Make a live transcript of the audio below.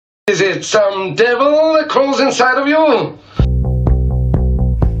Is it some devil that crawls inside of you?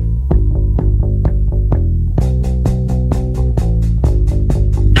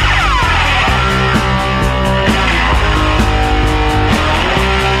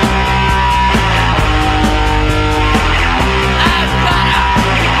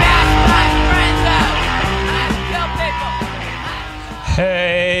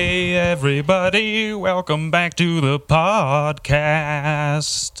 Hey everybody, welcome back to the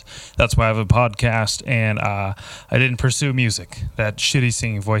podcast. That's why I have a podcast, and I didn't pursue music, that shitty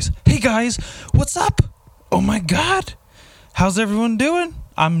singing voice. Hey guys, what's up? Oh my god, how's everyone doing?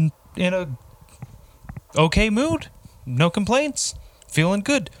 I'm in a okay mood, no complaints, feeling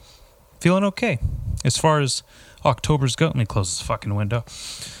good, feeling okay. As far as October's go, let me close this fucking window.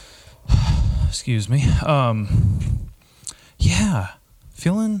 Excuse me. Yeah.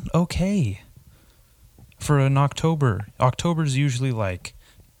 Feeling okay for an October. October's usually like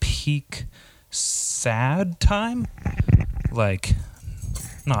peak sad time. Like,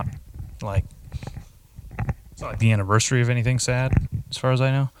 not like, it's not like the anniversary of anything sad, as far as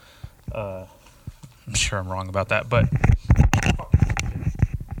I know. I'm sure I'm wrong about that, but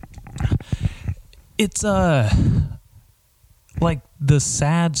it's like the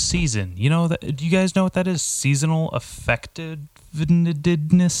sad season. You know that? Do you guys know what that is? Seasonal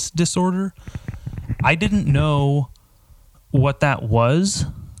affectiveness disorder. I didn't know what that was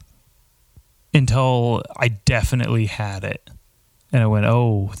until I definitely had it, and I went,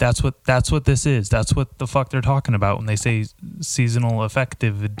 "Oh, that's what this is. That's what the fuck they're talking about when they say seasonal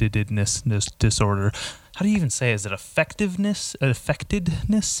affectiveness disorder." How do you even say it? Is it affectedness?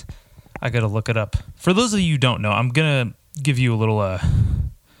 I gotta look it up. For those of you who don't know, I'm gonna give you a little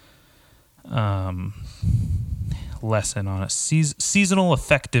lesson on it. Seasonal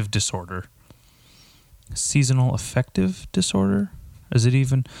affective disorder. Seasonal affective disorder? Is it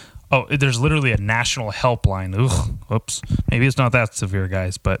even? Oh, there's literally a national helpline. Ugh, whoops. Maybe it's not that severe,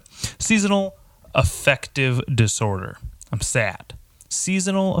 guys, but seasonal affective disorder. I'm sad.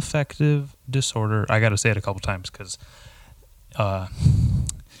 Seasonal affective disorder. I gotta say it a couple times because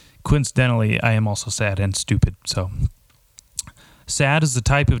coincidentally, I am also sad and stupid, so... SAD is the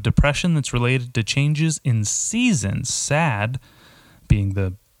type of depression that's related to changes in seasons. SAD, being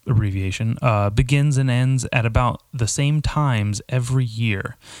the abbreviation, begins and ends at about the same times every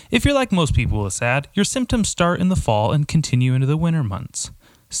year. If you're like most people with SAD, your symptoms start in the fall and continue into the winter months.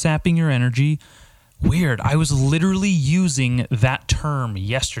 Sapping your energy. Weird. I was literally using that term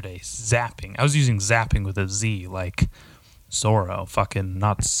yesterday, zapping. I was using zapping with a Z, like Zorro, fucking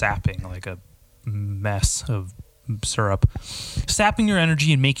not sapping, like a mess of syrup. Sapping your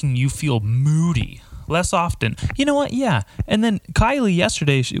energy and making you feel moody less often. You know what? Yeah. And then Kylie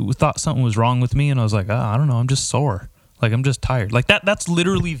yesterday, she thought something was wrong with me, and I was like, I don't know, I'm just sore. Like, I'm just tired. Like, that's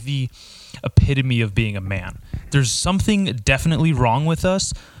literally the epitome of being a man. There's something definitely wrong with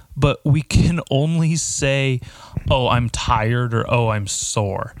us, but we can only say, oh, I'm tired, or oh, I'm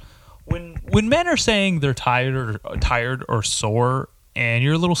sore. When men are saying they're tired or sore, and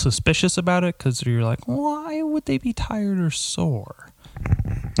you're a little suspicious about it because you're like, why would they be tired or sore?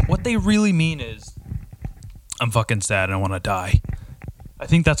 What they really mean is, I'm fucking sad and I want to die. I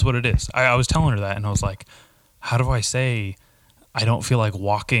think that's what it is. I was telling her that, and I was like, how do I say I don't feel like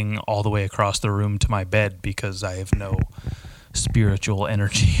walking all the way across the room to my bed because I have no spiritual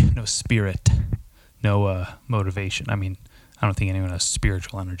energy, no spirit, no motivation. I mean, I don't think anyone has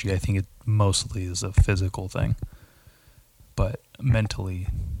spiritual energy. I think it mostly is a physical thing. But mentally,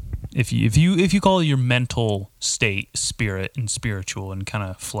 if you call your mental state spirit and spiritual and kind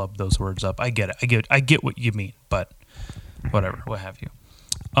of flub those words up, I get it. I get what you mean, but whatever, what have you.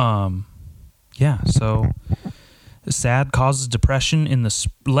 Yeah, so SAD causes depression in the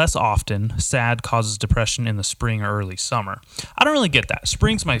less often. SAD causes depression in the spring or early summer. I don't really get that.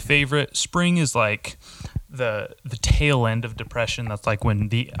 Spring's my favorite. Spring is like the tail end of depression. That's like when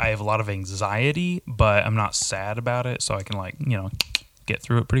I have a lot of anxiety, but I'm not sad about it, so I can, like, you know, get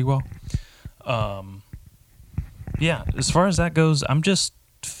through it pretty well. Yeah, as far as that goes, I'm just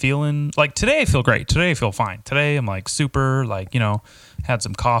feeling like today I feel great. Today I feel fine. Today I'm like super, like, you know, had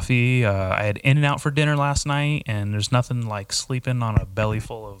some coffee. I had In-N-Out for dinner last night, and there's nothing like sleeping on a belly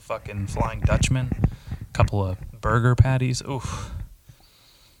full of fucking Flying Dutchman. A couple of burger patties. Oof.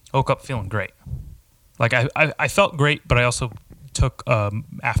 Woke up feeling great. Like, I felt great, but I also took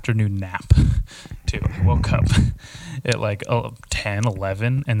afternoon nap, too. I woke up at like 10,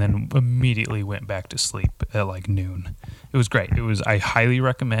 11, and then immediately went back to sleep at like noon. It was great. I highly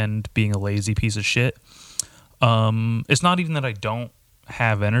recommend being a lazy piece of shit. It's not even that I don't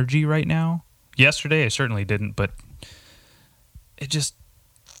have energy right now. Yesterday, I certainly didn't, but it just,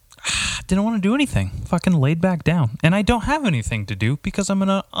 didn't want to do anything. Fucking laid back down. And I don't have anything to do because I'm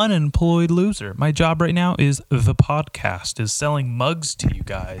an unemployed loser. My job right now is the podcast, is selling mugs to you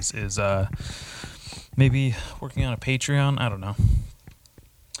guys, is maybe working on a Patreon. I don't know.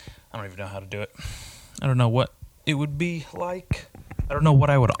 I don't even know how to do it. I don't know what it would be like. I don't know what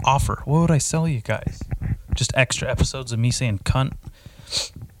I would offer. What would I sell you guys? Just extra episodes of me saying cunt?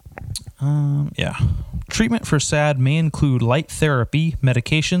 Yeah. Treatment for SAD may include light therapy,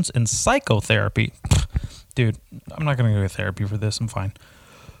 medications, and psychotherapy. Dude, I'm not going to go to therapy for this. I'm fine.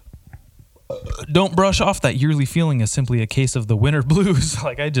 Don't brush off that yearly feeling as simply a case of the winter blues,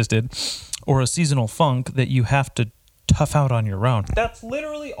 like I just did, or a seasonal funk that you have to tough out on your own. That's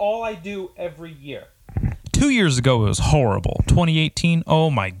literally all I do every year. 2 years ago, it was horrible. 2018, oh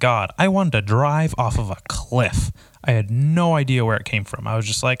my God. I wanted to drive off of a cliff. I had no idea where it came from. I was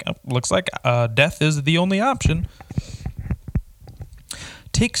just like, oh, looks like death is the only option.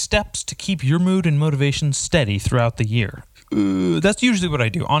 Take steps to keep your mood and motivation steady throughout the year. That's usually what I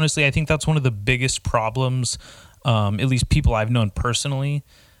do. Honestly, I think that's one of the biggest problems, at least people I've known personally,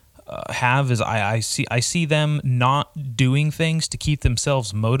 have, is I see them not doing things to keep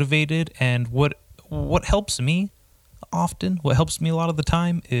themselves motivated. And what helps me often, what helps me a lot of the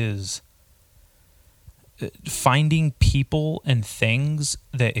time, is finding people and things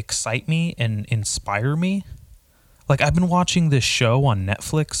that excite me and inspire me. Like, I've been watching this show on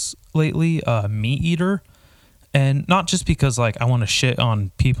Netflix lately, Meat Eater, and not just because like I want to shit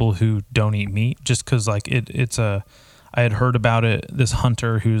on people who don't eat meat, just because like I had heard about it. This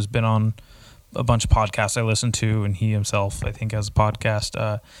hunter who's been on a bunch of podcasts I listen to, and he himself, I think, has a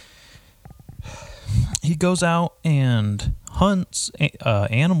podcast. He goes out and hunts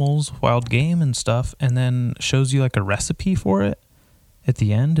animals, wild game and stuff, and then shows you like a recipe for it at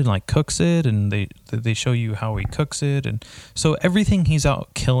the end, and like cooks it, and they show you how he cooks it. And so everything he's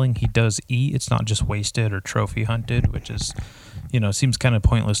out killing, he does eat. It's not just wasted or trophy hunted, which is, seems kind of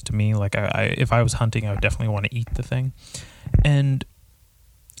pointless to me. Like if I was hunting, I would definitely want to eat the thing. And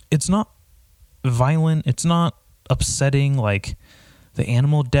it's not violent. It's not upsetting. Like, the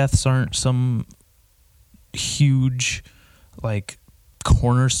animal deaths aren't some huge like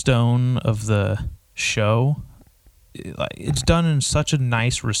cornerstone of the show. It's done in such a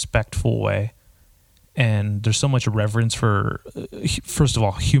nice, respectful way, and there's so much reverence for, first of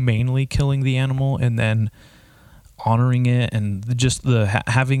all, humanely killing the animal, and then honoring it, and just the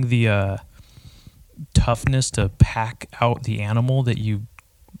having the toughness to pack out the animal that you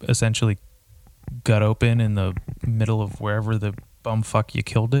essentially gut open in the middle of wherever the bumfuck you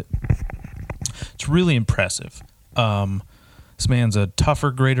killed it. It's really impressive. This man's a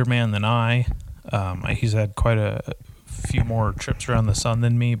tougher, greater man than I. He's had quite a few more trips around the sun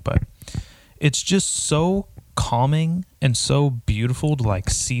than me, but it's just so calming and so beautiful to like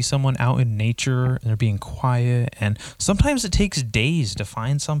see someone out in nature and they're being quiet. And sometimes it takes days to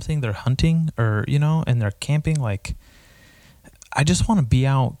find something they're hunting, or, and they're camping. Like, I just want to be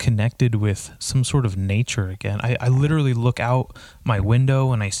out connected with some sort of nature again. I literally look out my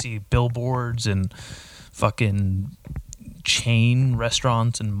window and I see billboards and fucking chain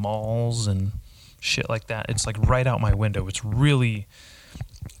restaurants and malls and shit like that. It's like right out my window. It's really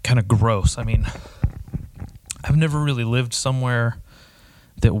kind of gross. I mean, I've never really lived somewhere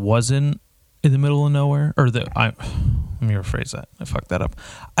that wasn't in the middle of nowhere, or let me rephrase that. I fucked that up.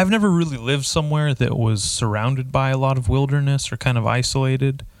 I've never really lived somewhere that was surrounded by a lot of wilderness or kind of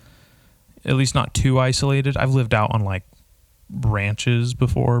isolated, at least not too isolated. I've lived out on like ranches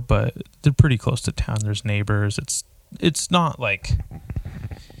before, but they're pretty close to town. There's neighbors. It's not like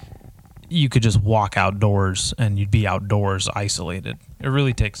you could just walk outdoors and you'd be outdoors isolated. It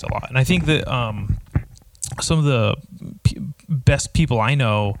really takes a lot. And I think that some of the best people I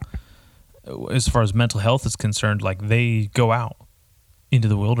know, as far as mental health is concerned, like, they go out into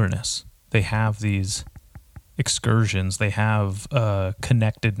the wilderness. They have these excursions. They have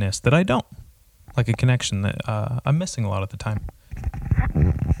connectedness that I don't. Like a connection that I'm missing a lot of the time.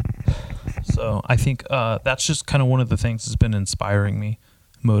 So I think that's just kind of one of the things that's been inspiring me,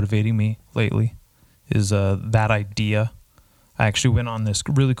 motivating me lately, is that idea. I actually went on this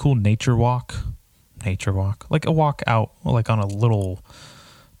really cool nature walk, like a walk out, like on a little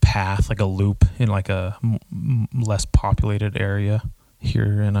path, like a loop in like a less populated area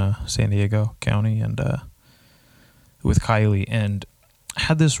here in San Diego County, and with Kylie, and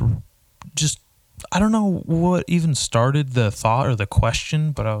had this just, I don't know what even started the thought or the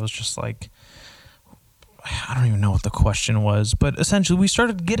question, but I was just like, I don't even know what the question was, but essentially we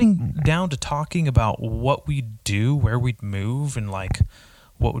started getting down to talking about what we'd do, where we'd move, and like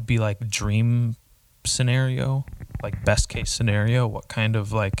what would be like dream scenario, like best case scenario, what kind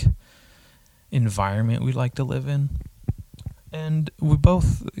of like environment we like to live in. And we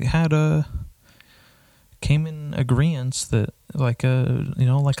both had came in agreeance that like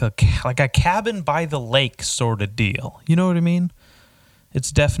a cabin by the lake sort of deal. You know what I mean?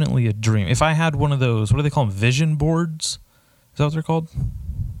 It's definitely a dream. If I had one of those, what do they call them? Vision boards? Is that what they're called?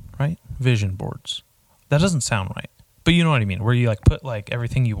 Right? Vision boards. That doesn't sound right. But you know what I mean? Where you like put like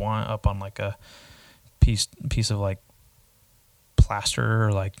everything you want up on like a piece of like plaster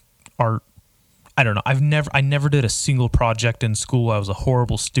or like art. I don't know. I never did a single project in school. I was a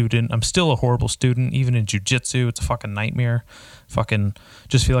horrible student. I'm still a horrible student, even in jiu-jitsu. It's a fucking nightmare. Fucking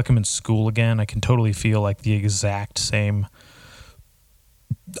just feel like I'm in school again. I can totally feel like the exact same.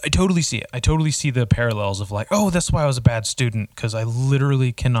 I totally see it. I totally see the parallels of like, oh, that's why I was a bad student, because I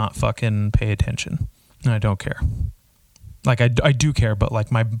literally cannot fucking pay attention. And I don't care. Like I do care, but like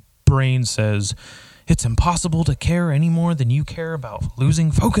my brain says it's impossible to care any more than you care about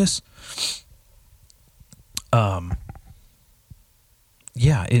losing focus.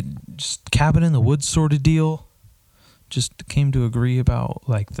 Yeah, it just cabin in the woods sort of deal. Just came to agree about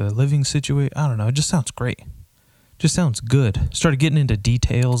like the living situation. I don't know. It just sounds great. Just sounds good. Started getting into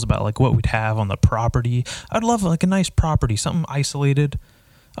details about like what we'd have on the property. I'd love like a nice property, something isolated.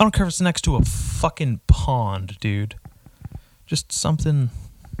 I don't care if it's next to a fucking pond, dude. Just something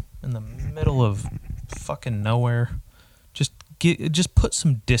in the middle of fucking nowhere. Just put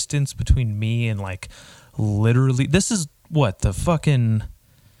some distance between me and like literally, this is what, the fucking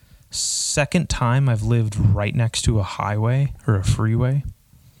second time I've lived right next to a highway or a freeway.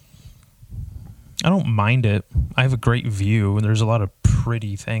 I don't mind it. I have a great view and there's a lot of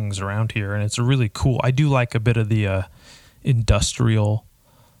pretty things around here and it's really cool. I do like a bit of the industrial,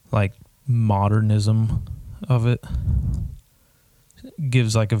 like modernism of it.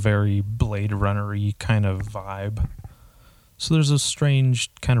 Gives like a very Blade Runner-y kind of vibe. So there's a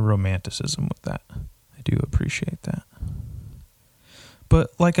strange kind of romanticism with that. I do appreciate that. But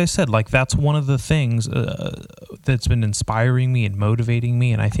like I said, like that's one of the things that's been inspiring me and motivating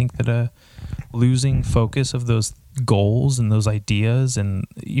me. And I think that losing focus of those goals and those ideas and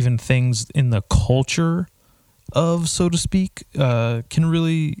even things in the culture of, so to speak, can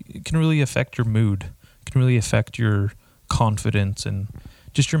really affect your mood, can really affect your confidence and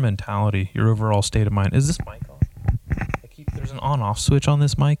just your mentality, your overall state of mind. Is this mic on? There's an on-off switch on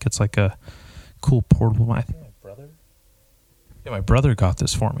this mic. It's like a cool portable mic. I think my brother got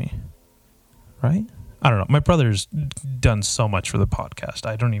this for me, right? I don't know. My brother's done so much for the podcast.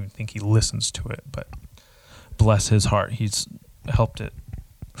 I don't even think he listens to it, but bless his heart, he's helped it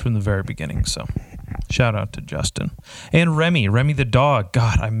from the very beginning. So shout out to Justin and Remy the dog.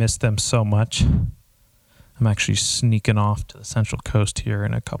 God, I miss them so much. I'm actually sneaking off to the Central Coast here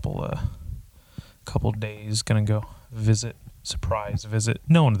in a couple days. Gonna go surprise visit.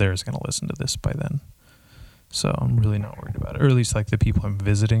 No one there is gonna listen to this by then, so I'm really not worried about it. Or at least like the people I'm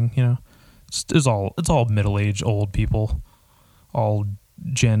visiting, you know, it's all middle-aged old people, all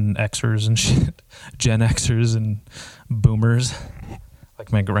Gen Xers and shit, Gen Xers and boomers,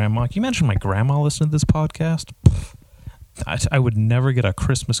 like my grandma. Can you imagine my grandma listening to this podcast? I would never get a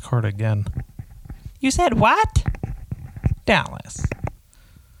Christmas card again. You said what? Dallas.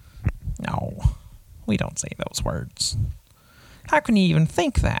 No, we don't say those words. How can you even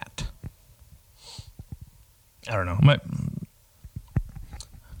think that? I don't know.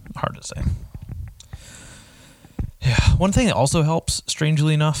 Hard to say. Yeah, one thing that also helps,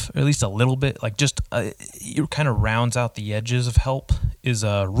 strangely enough, or at least a little bit, like just it kind of rounds out the edges of help, is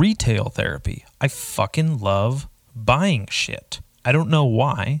retail therapy. I fucking love buying shit. I don't know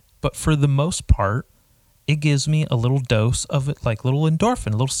why, but for the most part, it gives me a little dose of it, like little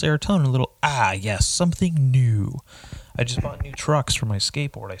endorphin, a little serotonin, a little, yes, something new. I just bought new trucks for my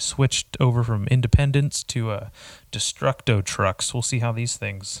skateboard. I switched over from Independence to Destructo trucks. We'll see how these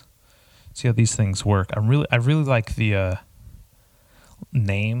things work. I really like the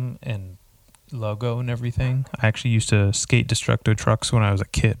name and logo and everything. I actually used to skate Destructo trucks when I was a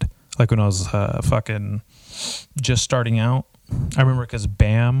kid, like when I was fucking just starting out. I remember because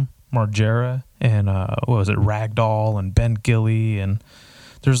Bam Margera and what was it, Ragdoll and Ben Gilly, and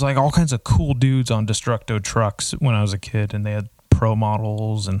there's like all kinds of cool dudes on Destructo trucks when I was a kid, and they had pro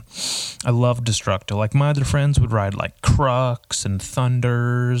models, and I loved Destructo. Like my other friends would ride like Crux and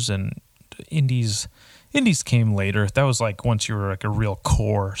Thunders, and Indies came later. That was like once you were like a real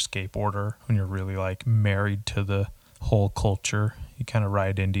core skateboarder, when you're really like married to the whole culture, you kind of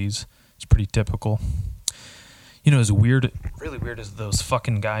ride Indies. It's pretty typical. You know, as weird, really weird as those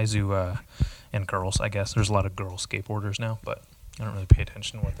fucking guys who, and girls, I guess. There's a lot of girl skateboarders now, but I don't really pay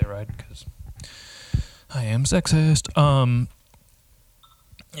attention to what they ride because I am sexist.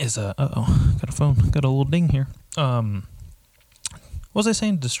 is got a phone, got a little ding here. What was I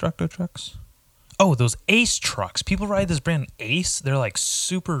saying? Destructo trucks? Oh, those Ace trucks. People ride this brand Ace. They're like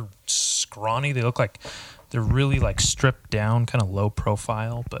super scrawny. They look like they're really like stripped down, kind of low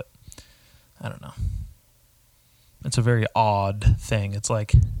profile, but I don't know. It's a very odd thing. It's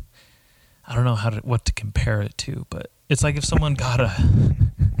like, I don't know what to compare it to, but it's like if someone got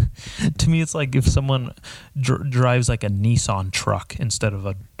to me, it's like if someone drives like a Nissan truck instead of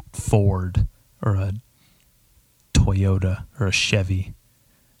a Ford or a Toyota or a Chevy.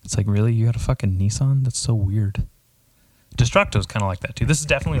 It's like, really? You got a fucking Nissan? That's so weird. Destructo's kind of like that too. This is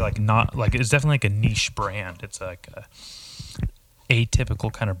definitely like not like, it's definitely like a niche brand. It's like a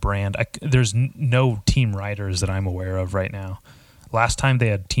atypical kind of brand. There's no team riders that I'm aware of right now. Last time they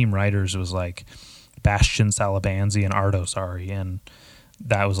had team riders was like Bastian Salabanzi and Ardosari, and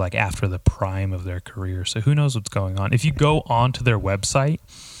that was like after the prime of their career. So who knows what's going on. If you go onto their website,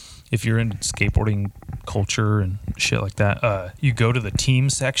 if you're into skateboarding culture and shit like that, you go to the team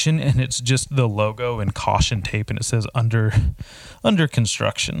section and it's just the logo and caution tape, and it says under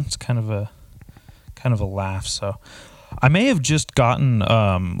construction. It's kind of a laugh. So I may have just gotten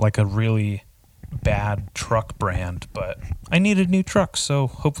like a really bad truck brand, but I needed new trucks, so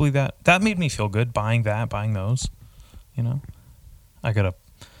hopefully that made me feel good buying those, you know. I got a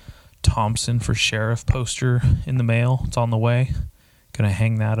Thompson for Sheriff poster in the mail. It's on the way. Gonna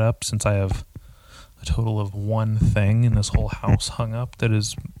hang that up since I have a total of one thing in this whole house hung up that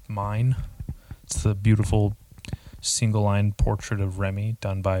is mine. It's the beautiful single line portrait of Remy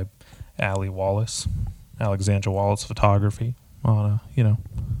done by Alexandra Wallace Photography on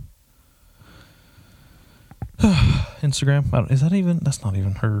Instagram. That's not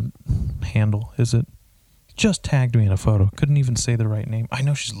even her handle, is it? Just tagged me in a photo. Couldn't even say the right name. I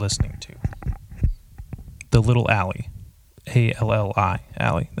know she's listening too. The little Allie. Alli.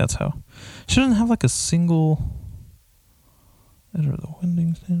 Allie. That's how. She doesn't have like a single. Editor the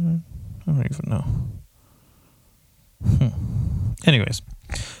Winding Standard. I don't even know. Anyways,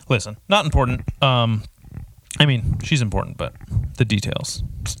 listen. Not important. I mean, she's important, but the details.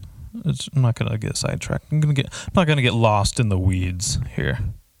 I'm not gonna get sidetracked. I'm not gonna get lost in the weeds here.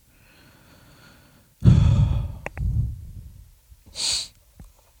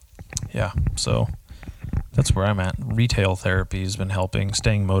 Yeah, so that's where I'm at. Retail therapy has been helping,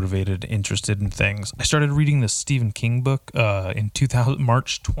 staying motivated, interested in things. I started reading the Stephen King book in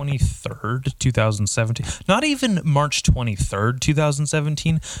March 23rd, 2017. Not even March 23rd,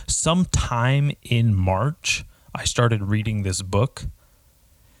 2017. Sometime in March, I started reading this book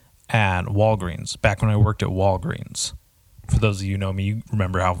at Walgreens, back when I worked at Walgreens. For those of you who know me, you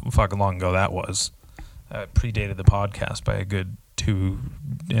remember how fucking long ago that was. Predated the podcast by a good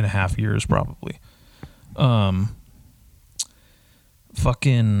 2.5 years, probably.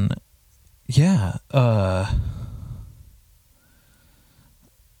 Fucking, yeah. I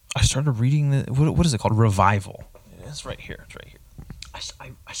started reading what is it called? Revival. It's right here. It's right here.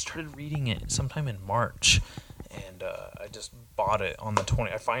 I started reading it sometime in March, and I just bought it on the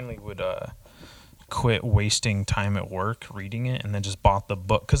 20th. I finally would quit wasting time at work reading it, and then just bought the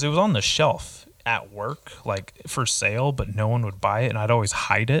book because it was on the shelf at work, like for sale, but no one would buy it, and I'd always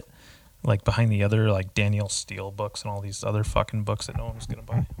hide it, like behind the other like Danielle Steele books and all these other fucking books that no one was gonna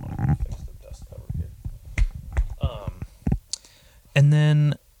buy. I'm gonna fix the dust over here. And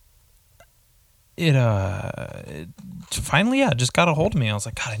then it finally, just got a hold of me. I was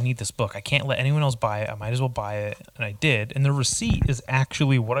like, God, I need this book. I can't let anyone else buy it. I might as well buy it. And I did. And the receipt is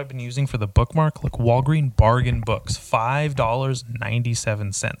actually what I've been using for the bookmark. Look, Walgreens Bargain Books,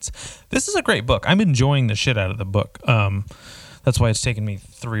 $5.97. This is a great book. I'm enjoying the shit out of the book. That's why it's taken me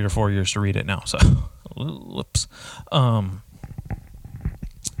 3 or 4 years to read it now. So, whoops. I'm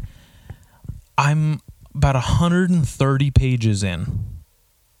about 130 pages in.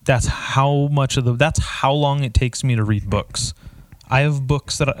 That's how long it takes me to read books. I have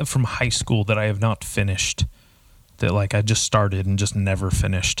books from high school that I have not finished, that like I just started and just never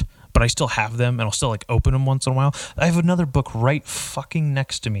finished, but I still have them, and I'll still like open them once in a while. I have another book right fucking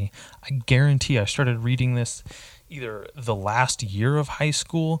next to me. I guarantee I started reading this either the last year of high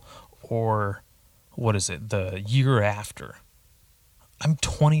school or the year after. I'm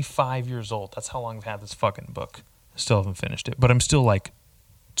 25 years old. That's how long I've had this fucking book. I still haven't finished it, but I'm still like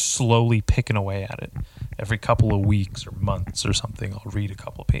slowly picking away at it. Every couple of weeks or months or something, I'll read a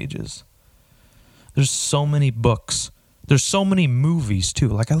couple pages. There's so many books. There's so many movies too.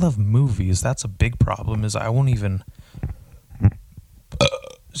 Like, I love movies. That's a big problem, is I won't even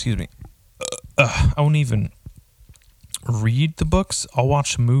I won't even read the books. I'll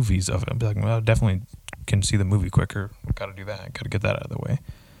watch movies of it and be like, well, I definitely can see the movie quicker. Gotta do that. Gotta get that out of the way.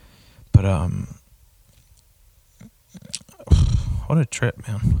 But what a trip,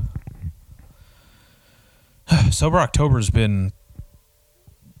 man. Sober October's been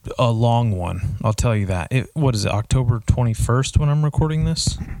a long one, I'll tell you that. What is it, October 21st when I'm recording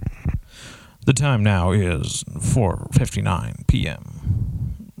this? The time now is 4:59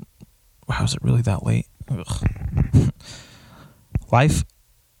 p.m. Wow, is it really that late? Ugh. Life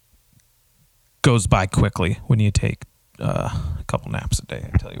goes by quickly when you take a couple naps a day,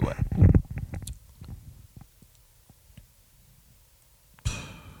 I tell you what.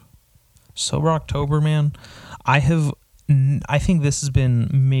 Sober October, man. I think this has been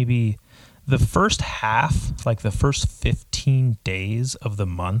maybe the first half, like the first 15 days of the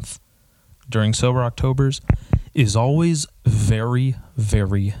month during Sober Octobers is always very,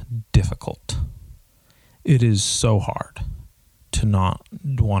 very difficult. It is so hard to not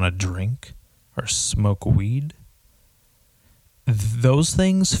want to drink or smoke weed. Those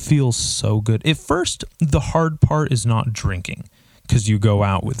things feel so good. At first, the hard part is not drinking, because you go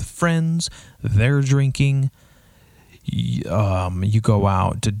out with friends, they're drinking, you go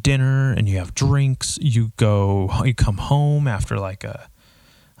out to dinner and you have drinks, you come home after like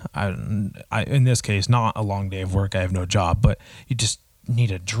in this case, not a long day of work, I have no job, but you just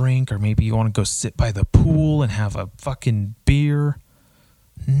need a drink, or maybe you want to go sit by the pool and have a fucking beer.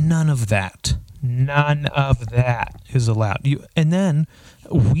 None of that is allowed. And then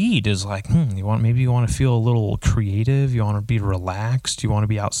weed is like, maybe you want to feel a little creative, you want to be relaxed, you want to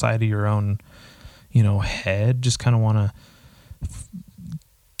be outside of your own, head, just kind of want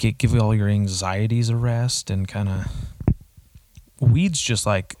to give all your anxieties a rest, and kind of weed's just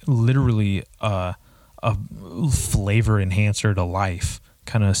like literally a flavor enhancer to life,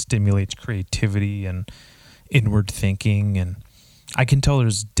 kind of stimulates creativity and inward thinking. And I can tell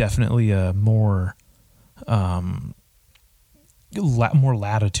there's definitely a more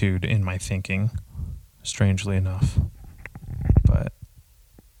latitude in my thinking, strangely enough. But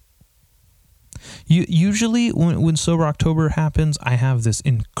usually when Sober October happens, I have this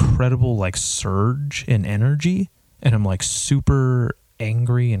incredible like surge in energy, and I'm like super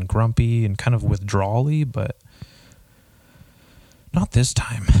angry and grumpy and kind of withdrawally, but not this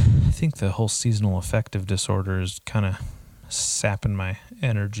time. I think the whole seasonal affective disorder is kind of sapping my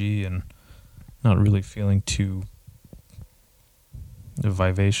energy and not really feeling too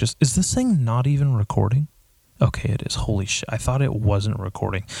vivacious. Is this thing not even recording? Okay, it is. Holy shit. I thought it wasn't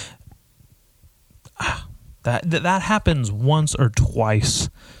recording. That happens once or twice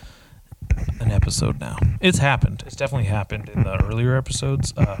an episode now. It's happened. It's definitely happened in the earlier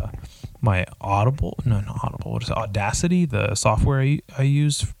episodes. My Audacity, the software I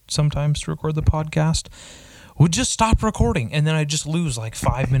use sometimes to record the podcast, would just stop recording, and then I just lose like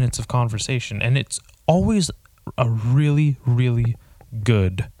 5 minutes of conversation. And it's always a really, really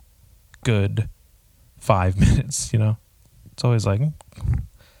good 5 minutes, It's always like,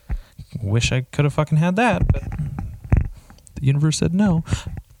 wish I could have fucking had that, but the universe said no.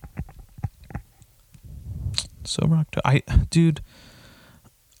 Sober October.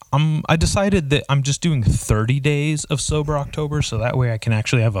 I decided that I'm just doing 30 days of Sober October, so that way I can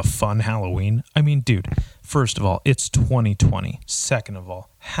actually have a fun Halloween. I mean, dude, first of all, it's 2020. Second of all,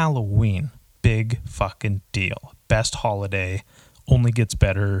 Halloween, big fucking deal. Best holiday, only gets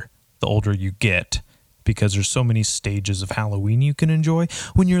better the older you get, because there's so many stages of Halloween you can enjoy.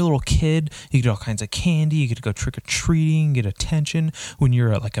 When you're a little kid, you get all kinds of candy, you get to go trick-or-treating, get attention. When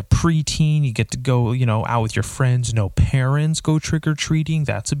you're like a preteen, you get to go, out with your friends, no parents, go trick-or-treating.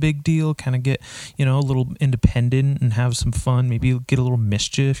 That's a big deal. Kind of get, a little independent and have some fun. Maybe get a little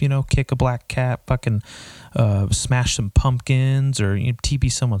mischief, kick a black cat, fucking smash some pumpkins, or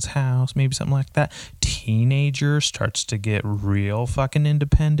TP someone's house, maybe something like that. Teenager starts to get real fucking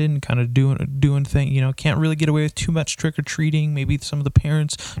independent, kind of doing things, can't really get away with too much trick-or-treating. Maybe some of the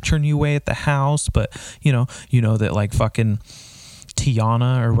parents turn you away at the house, but you know that like fucking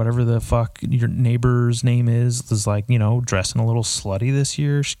Tiana or whatever the fuck your neighbor's name is like, dressing a little slutty this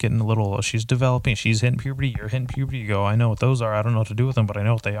year. She's developing, she's hitting puberty, you're hitting puberty. You go, I know what those are. I don't know what to do with them, but I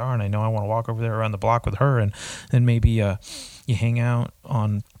know what they are, and I know I want to walk over there around the block with her. And then maybe you hang out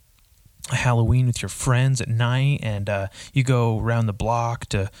on Halloween with your friends at night, and you go around the block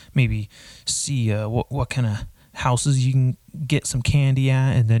to maybe see what kind of houses you can get some candy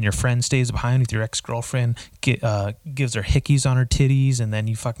at, and then your friend stays behind with your ex-girlfriend, gives her hickeys on her titties, and then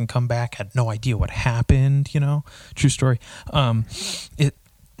you fucking come back, had no idea what happened, true story.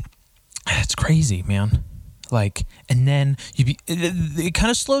 It's crazy, man. Like, and then it kind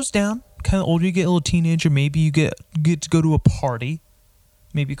of slows down, kind of older you get, a little teenager, maybe you get to go to a party.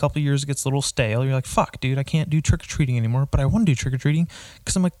 maybe a couple of years it gets a little stale. You're like, fuck, dude, I can't do trick-or-treating anymore, but I want to do trick-or-treating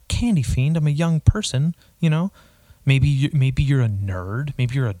because I'm a candy fiend. I'm a young person, you know? Maybe you're a nerd.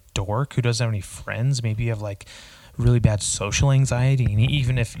 Maybe you're a dork who doesn't have any friends. Maybe you have like really bad social anxiety, and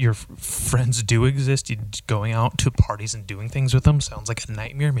even if your friends do exist, going out to parties and doing things with them sounds like a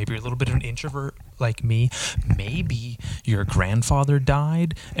nightmare. Maybe you're a little bit of an introvert like me. Maybe your grandfather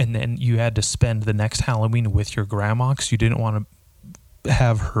died and then you had to spend the next Halloween with your grandma because you didn't want to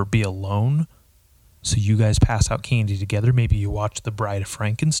have her be alone, so you guys pass out candy together. Maybe you watch The Bride of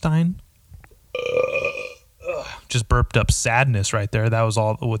Frankenstein. Just burped up sadness right there. That was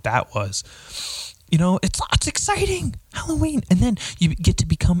all what that was. You know, it's exciting, Halloween. And then you get to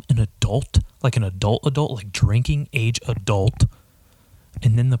become an adult, like an adult, like drinking age adult.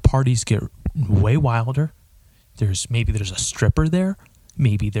 And then the parties get way wilder. Maybe there's a stripper there.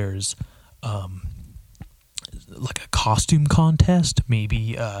 Maybe there's like a costume contest.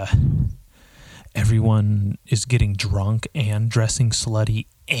 Maybe everyone is getting drunk and dressing slutty,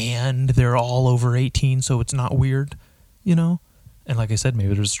 and they're all over 18, so it's not weird, you know? And like I said,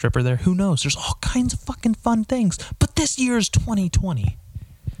 maybe there's a stripper there. Who knows? There's all kinds of fucking fun things. But this year's 2020.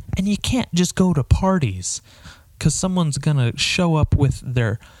 And you can't just go to parties because someone's going to show up with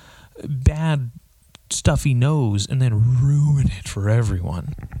their bad stuffy nose and then ruin it for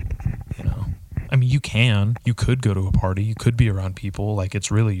everyone. You know? I mean, you could go to a party. You could be around people. Like,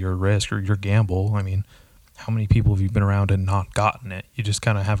 it's really your risk or your gamble. I mean, how many people have you been around and not gotten it? You just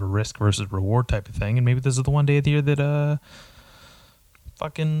kind of have a risk versus reward type of thing. And maybe this is the one day of the year that,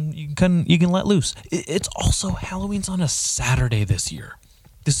 fucking you can let loose. It's also Halloween's on a Saturday this year.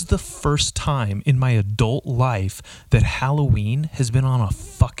 This is the first time in my adult life that Halloween has been on a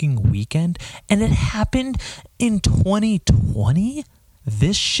fucking weekend, and it happened in 2020,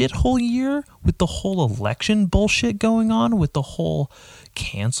 this shithole year, with the whole election bullshit going on, with the whole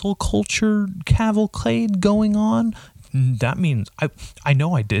cancel culture cavalcade going on. That means I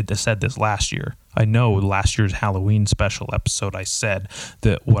know I said this last year. I know last year's Halloween special episode I said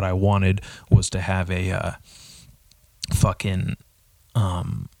that what I wanted was to have a fucking a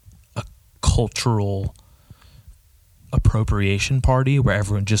cultural appropriation party where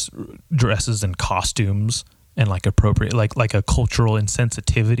everyone just dresses in costumes and like appropriate like a cultural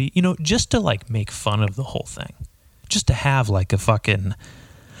insensitivity, you know, just to like make fun of the whole thing. Just to have like a fucking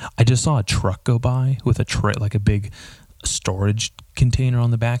I just saw a truck go by with a like a big storage container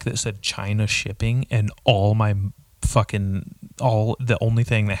on the back that said China shipping, and the first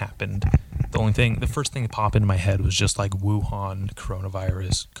thing that popped into my head was just like Wuhan,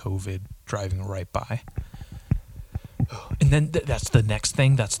 coronavirus, COVID driving right by. And then that's the next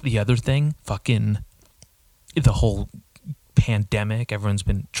thing. That's the other thing. Fucking the whole pandemic. Everyone's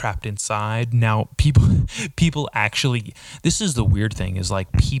been trapped inside. Now people actually, this is the weird thing, is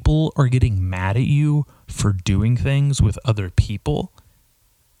like people are getting mad at you for doing things with other people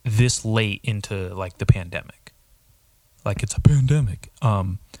this late into like the pandemic. Like, it's a pandemic.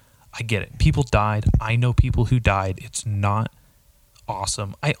 I get it. People died. I know people who died. It's not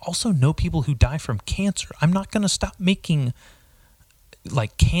awesome. I also know people who die from cancer. I'm not going to stop making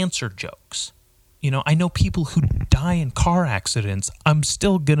like cancer jokes. You know, I know people who die in car accidents. I'm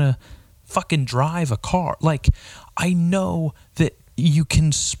still going to fucking drive a car. Like, I know that you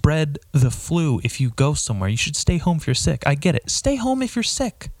can spread the flu if you go somewhere. You should stay home if you're sick. I get it. Stay home if you're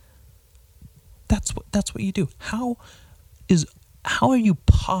sick. That's what you do. How are you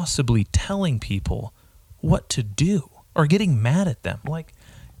possibly telling people what to do or getting mad at them? Like,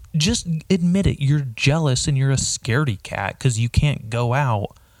 just admit it. You're jealous and you're a scaredy cat because you can't go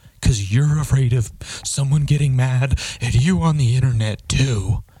out because you're afraid of someone getting mad at you on the internet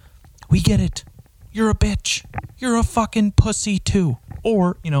too. We get it. You're a bitch. You're a fucking pussy too.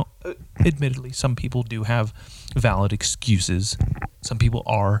 Or, you know, admittedly, some people do have valid excuses. Some people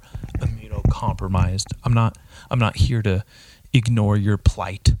are immunocompromised. I'm not here to ignore your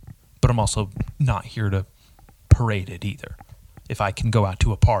plight, but I'm also not here to parade it either. If I can go out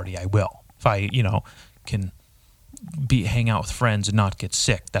to a party, I will. If I, can hang out with friends and not get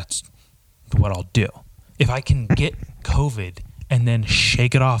sick, that's what I'll do. If I can get COVID and then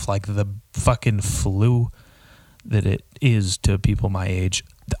shake it off like the fucking flu that it is to people my age,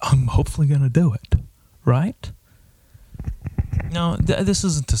 I'm hopefully going to do it, right? No, this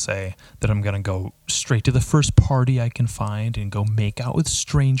isn't to say that I'm going to go straight to the first party I can find and go make out with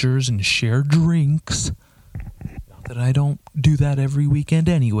strangers and share drinks. Not that I don't do that every weekend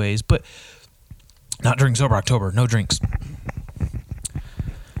anyways, but not during Sober October. No drinks.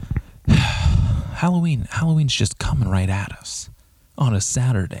 Halloween's just coming right at us on a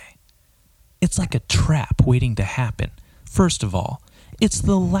Saturday. It's like a trap waiting to happen. First of all, It's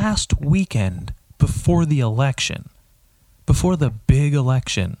the last weekend before the election, before the big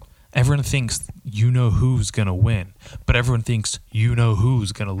election. Everyone thinks you know who's going to win, but everyone thinks you know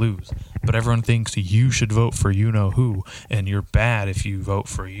who's going to lose. But everyone thinks you should vote for you know who, and you're bad if you vote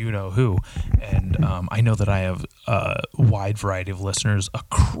for you know who. And I know that I have a wide variety of listeners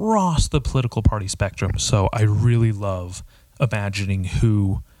across the political party spectrum, so I really love imagining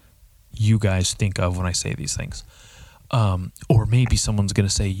who you guys think of when I say these things. Or maybe someone's going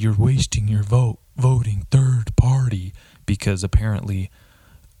to say, you're wasting your vote voting third party, because apparently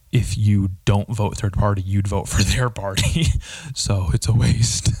if you don't vote third party, you'd vote for their party. So it's a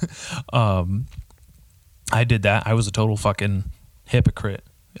waste. I did that. I was a total fucking hypocrite.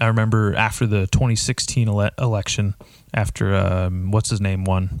 I remember after the 2016 election, after what's his name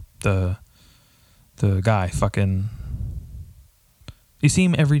won, the guy fucking, you see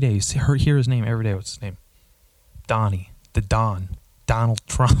him every day. You hear his name every day. What's his name? Donald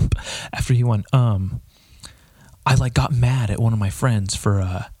Trump. After he won, I got mad at one of my friends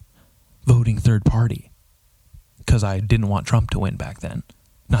for voting third party because I didn't want Trump to win back then.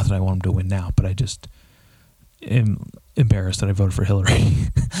 Not that I want him to win now, but I just am embarrassed that I voted for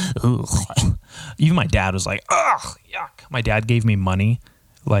Hillary. Even my dad was like, ugh, yuck. My dad gave me money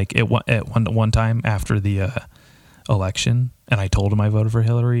at one time after the election, and I told him I voted for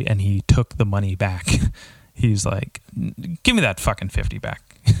Hillary, and he took the money back. He's like, give me that fucking 50 back.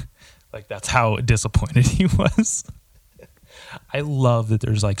 That's how disappointed he was. I love that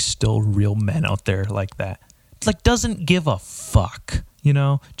there's still real men out there like that. Doesn't give a fuck,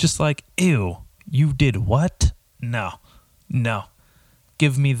 just ew, you did what? No.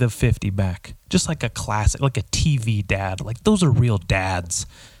 Give me the 50 back. Just like a classic, like a TV dad. Those are real dads.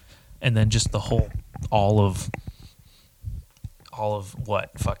 And then just the all of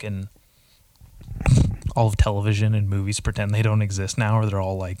television and movies pretend they don't exist now, or they're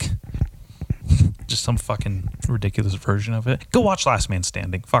all just some fucking ridiculous version of it. Go watch Last Man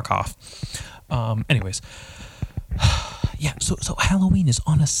Standing. Fuck off. Anyways. Yeah, so Halloween is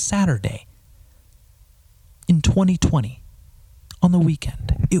on a Saturday in 2020 on the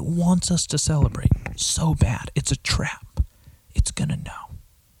weekend. It wants us to celebrate so bad. It's a trap. It's gonna know.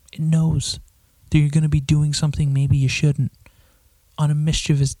 It knows that you're gonna be doing something maybe you shouldn't on a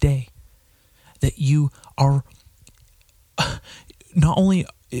mischievous day. That you are not only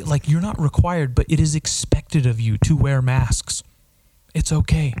you're not required, but it is expected of you to wear masks. It's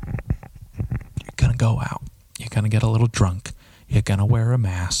okay. You're gonna go out. You're gonna get a little drunk. You're gonna wear a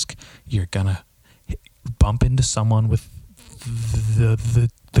mask. You're gonna bump into someone with the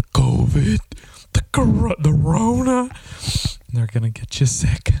COVID, the Rona. They're gonna get you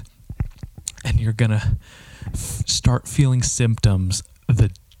sick, and you're gonna start feeling symptoms the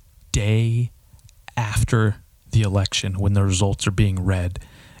day after the election when the results are being read,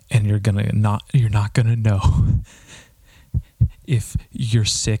 and you're not gonna know if you're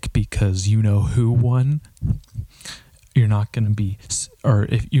sick because you know who won. You're not gonna be, or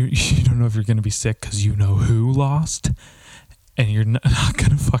if you don't know if you're gonna be sick because you know who lost, and you're not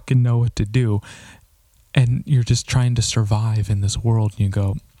gonna fucking know what to do, and you're just trying to survive in this world. And you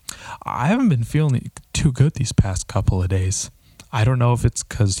go, I haven't been feeling too good these past couple of days. I don't know if it's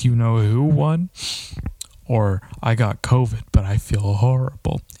because you know who won, or I got COVID, but I feel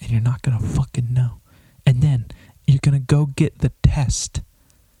horrible. And you're not going to fucking know. And then you're going to go get the test.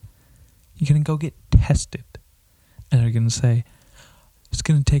 You're going to go get tested. And they're going to say, it's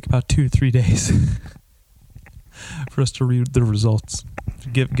going to take about 2 to 3 days for us to read the results,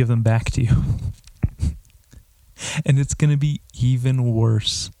 give them back to you. And it's going to be even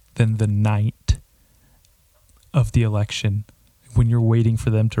worse than the night of the election when you're waiting for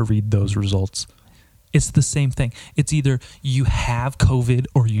them to read those results. It's the same thing. It's either you have COVID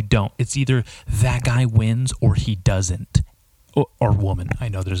or you don't. It's either that guy wins or he doesn't. Or woman. I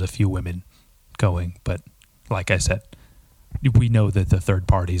know there's a few women going, but like I said, we know that the third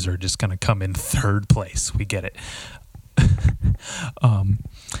parties are just going to come in third place. We get it. And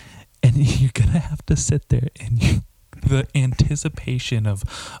you're going to have to sit there and the anticipation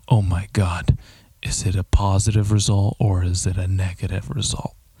of, oh my God, is it a positive result or is it a negative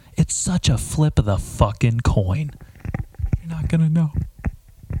result? It's such a flip of the fucking coin. You're not going to know.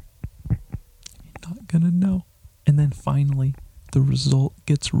 You're not going to know. And then finally, the result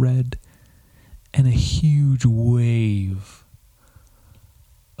gets read and a huge wave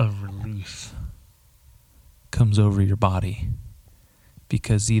of relief comes over your body.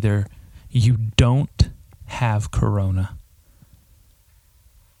 Because either you don't have corona,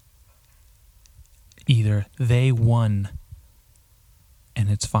 either they won and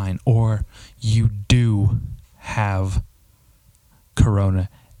it's fine, or you do have corona,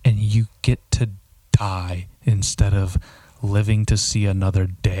 and you get to die instead of living to see another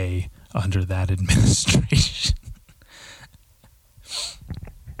day under that administration.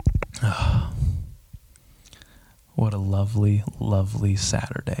 Oh, what a lovely, lovely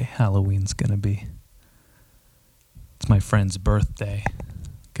Saturday Halloween's gonna be. It's my friend's birthday.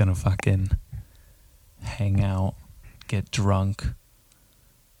 Gonna fucking hang out, get drunk,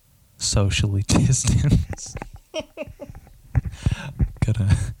 socially distance.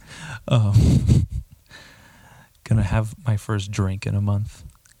 Gonna have my first drink in a month.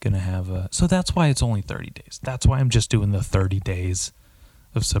 Gonna have so that's why it's only 30 days. That's why I'm just doing the 30 days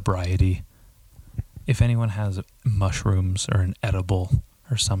of sobriety. If anyone has mushrooms or an edible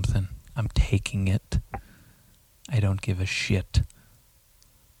or something, I'm taking it. I don't give a shit.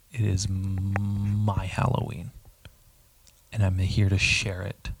 It is my Halloween, and I'm here to share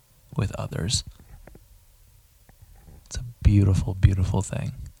it with others. It's a beautiful, beautiful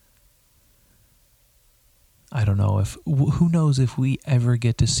thing. I don't know who knows if we ever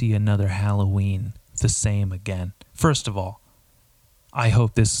get to see another Halloween the same again. First of all, I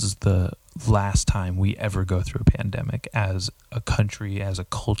hope this is the last time we ever go through a pandemic as a country, as a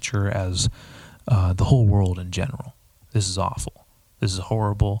culture, as the whole world in general. This is awful. This is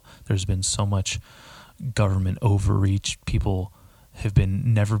horrible. There's been so much government overreach. People have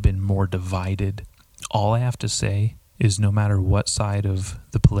never been more divided. All I have to say is no matter what side of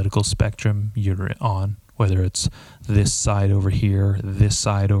the political spectrum you're on, whether it's this side over here, this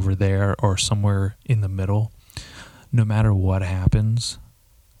side over there, or somewhere in the middle, no matter what happens,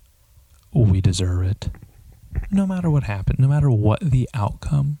 we deserve it. No matter what happens, no matter what the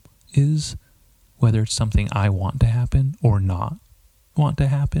outcome is, whether it's something I want to happen or not want to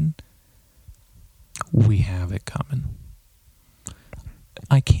happen, we have it coming.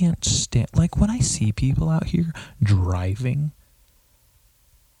 I can't stand, like when I see people out here driving,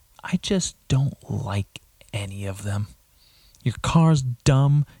 I just don't like any of them. Your car's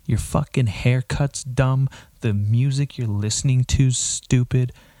dumb, your fucking haircut's dumb, the music you're listening to's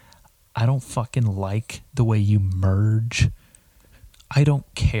stupid. I don't fucking like the way you merge. I don't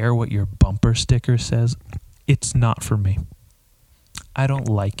care what your bumper sticker says. It's not for me. I don't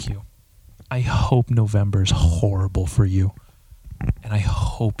like you. I hope November's horrible for you. And I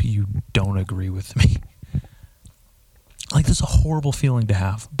hope you don't agree with me. Like, this is a horrible feeling to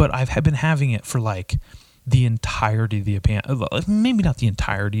have. But I've been having it for, like, the entirety of the pandemic. Maybe not the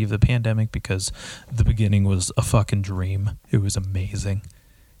entirety of the pandemic, because the beginning was a fucking dream. It was amazing.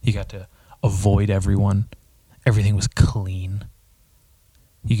 You got to avoid everyone. Everything was clean.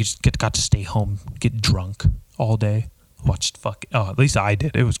 You just got to stay home, get drunk all day. Watched at least I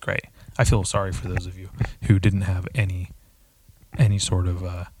did. It was great. I feel sorry for those of you who didn't have any sort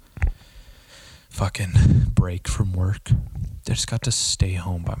of fucking break from work. I just got to stay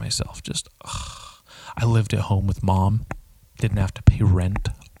home by myself. I lived at home with mom. Didn't have to pay rent.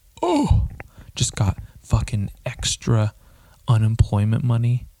 Oh, just got fucking extra unemployment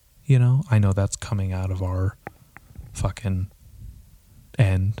money. You know, I know that's coming out of our fucking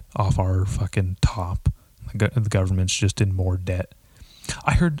end, off our fucking top. The government's just in more debt.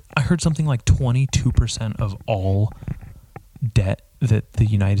 I heard something like 22% of all debt that the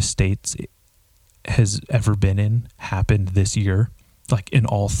United States has ever been in happened this year. Like in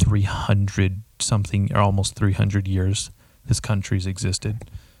all 300 something, or almost 300 years this country's existed.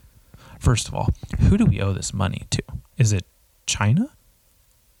 First of all, who do we owe this money to? Is it China?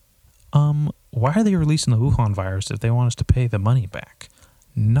 Why are they releasing the Wuhan virus if they want us to pay the money back?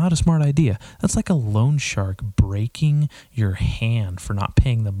 Not a smart idea. That's like a loan shark breaking your hand for not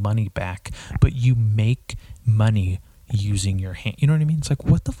paying the money back, but you make money using your hand. You know what I mean? It's like,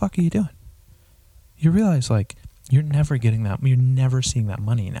 what the fuck are you doing? You realize, like, you're never getting that. You're never seeing that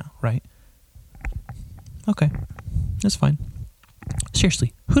money now, right? Okay, that's fine.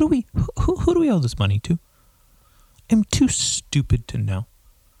 Seriously, who do we owe this money to? I'm too stupid to know.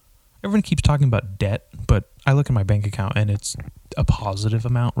 Everyone keeps talking about debt, but I look at my bank account and it's a positive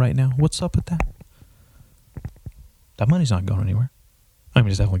amount right now. What's up with that? That money's not going anywhere. I mean,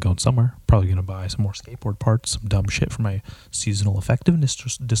 it's definitely going somewhere. Probably going to buy some more skateboard parts, some dumb shit for my seasonal affective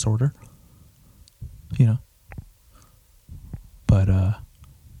disorder. You know. But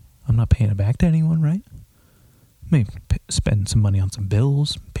I'm not paying it back to anyone, right? Maybe spend some money on some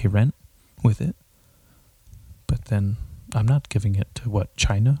bills, pay rent with it. But then I'm not giving it to what?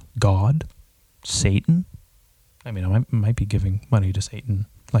 China? God? Satan? I mean, I might be giving money to Satan,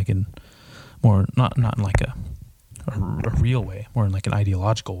 like in more, not in like a real way, more in like an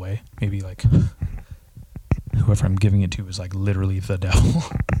ideological way. Maybe like whoever I'm giving it to is like literally the devil.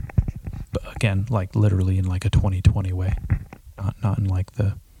 But again, like literally in like a 2020 way. not in like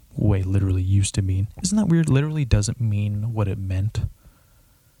the way literally used to mean. Isn't that weird? Literally doesn't mean what it meant.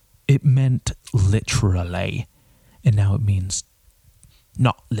 It meant literally, and now it means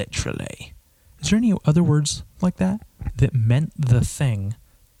not literally. Is there any other words like that meant the thing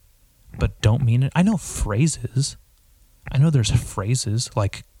but don't mean it? I know phrases. I know there's phrases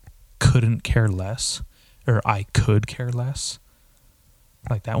like couldn't care less or I could care less.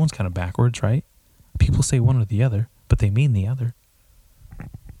 Like that one's kind of backwards, right? People say one or the other, but they mean the other.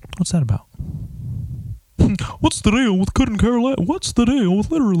 What's that about? What's the deal with couldn't care less? What's the deal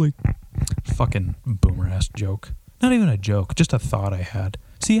with literally? Fucking boomer ass joke. Not even a joke, just a thought I had.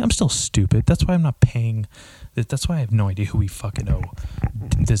 See, I'm still stupid. That's why I'm not paying. That's why I have no idea who we fucking owe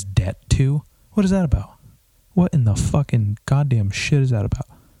this debt to. What is that about? What in the fucking goddamn shit is that about?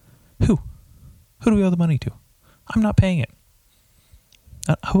 Who? Who do we owe the money to? I'm not paying it.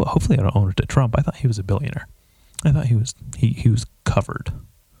 Hopefully I don't owe it to Trump. I thought he was a billionaire. I thought he was covered.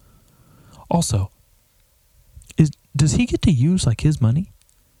 Also, does he get to use like his money?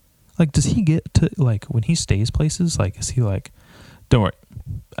 Like, does he get to, like, when he stays places, like, is he like, don't worry,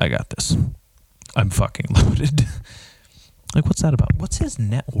 I got this. I'm fucking loaded. Like, what's that about? What's his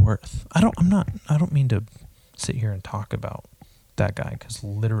net worth? I don't mean to sit here and talk about that guy, because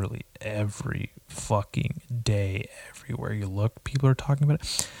literally every fucking day, everywhere you look, people are talking about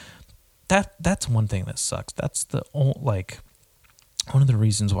it. That's one thing that sucks. That's the only, like, one of the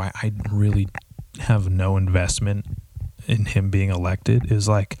reasons why I really have no investment in him being elected is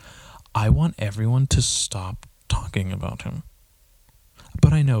like, I want everyone to stop talking about him.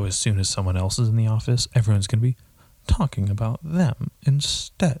 But I know as soon as someone else is in the office, everyone's going to be talking about them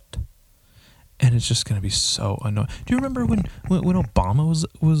instead. And it's just going to be so annoying. Do you remember when Obama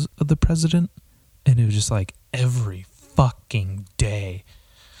was the president? And it was just like every fucking day,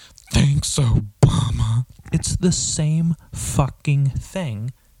 thanks Obama. It's the same fucking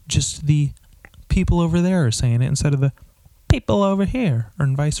thing. Just the people over there are saying it instead of the people over here, or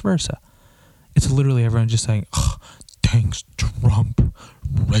vice versa. It's literally everyone just saying, oh, thanks Trump,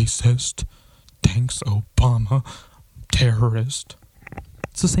 racist. Thanks Obama, terrorist.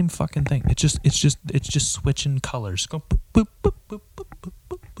 It's the same fucking thing. It's just switching colors. Go boop, boop, boop, boop, boop, boop,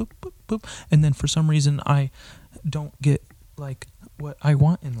 boop, boop, boop, boop. And then for some reason I don't get like what I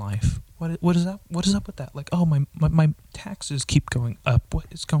want in life. What is up? What is up with that? Like, oh, my taxes keep going up. What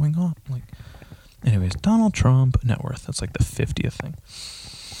is going on? Like, anyways, Donald Trump net worth. That's like the 50th thing.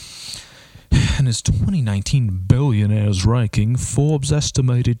 In his 2019 billionaires ranking, Forbes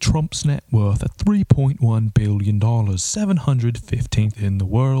estimated Trump's net worth at $3.1 billion, 715th in the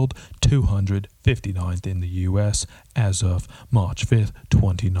world, 259th in the US, as of March 5th,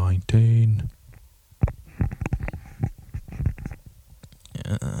 2019.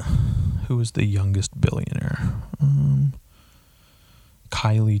 Who is the youngest billionaire?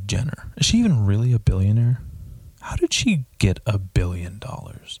 Kylie Jenner. Is she even really a billionaire? How did she get $1 billion?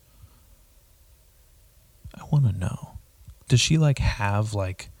 I want to know. Does she like have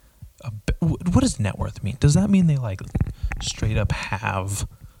like what does net worth mean? Does that mean they like straight up have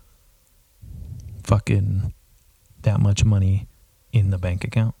fucking that much money in the bank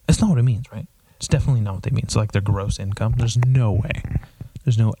account? That's not what it means, right? It's definitely not what they mean. It's like their gross income. There's no way.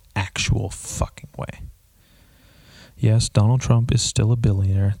 There's no actual fucking way. Yes, Donald Trump is still a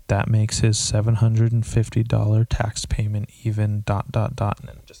billionaire. That makes his $750 tax payment even ... and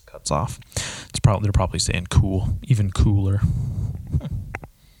then it just cuts off. They're probably saying cool, even cooler.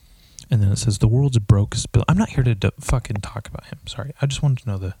 And then it says the world's brokest bill. I'm not here to fucking talk about him. Sorry, I just wanted to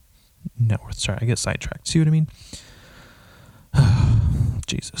know the net worth. Sorry, I get sidetracked. See what I mean?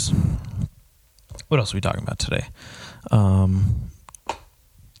 Jesus. What else are we talking about today?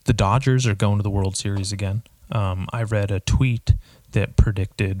 The Dodgers are going to the World Series again. I read a tweet that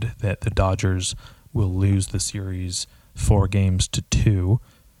predicted that the Dodgers will lose the series 4-2.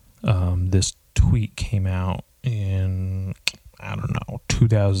 This tweet came out in,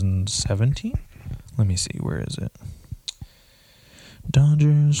 2017? Let me see, where is it?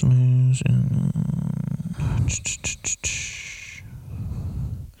 Dodgers lose.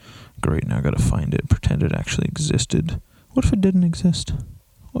 Great, now I gotta find it. Pretend it actually existed. What if it didn't exist?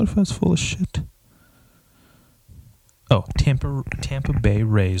 What if I was full of shit? Oh, Tampa Bay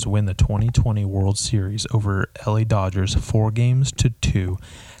Rays win the 2020 World Series over LA Dodgers 4-2.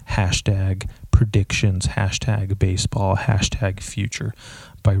 #predictions, #baseball, #future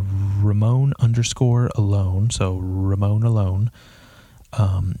by Ramon_alone. So Ramon Alone.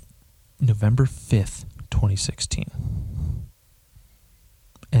 November 5th, 2016.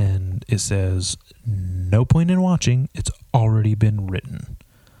 And it says, no point in watching. It's already been written.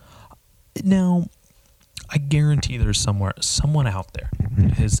 Now, I guarantee there's someone out there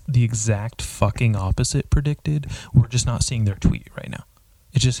that has the exact fucking opposite predicted. We're just not seeing their tweet right now.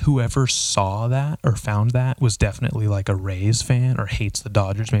 It's just whoever saw that or found that was definitely like a Rays fan or hates the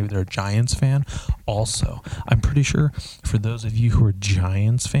Dodgers. Maybe they're a Giants fan. Also, I'm pretty sure for those of you who are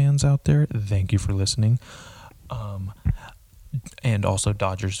Giants fans out there, thank you for listening. And also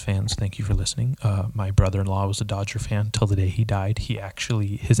Dodgers fans, thank you for listening. My brother-in-law was a Dodger fan till the day he died.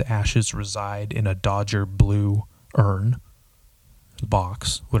 His ashes reside in a Dodger blue urn,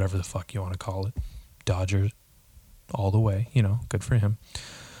 box, whatever the fuck you want to call it. Dodgers all the way, good for him.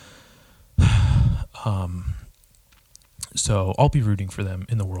 So I'll be rooting for them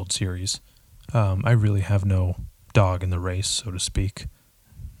in the World Series. I really have no dog in the race, so to speak.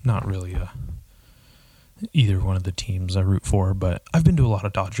 Not really either one of the teams I root for, but I've been to a lot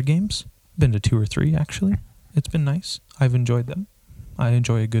of Dodger games. Been to 2 or 3, actually. It's been nice. I've enjoyed them. I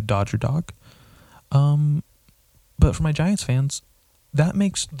enjoy a good Dodger dog. But for my Giants fans, that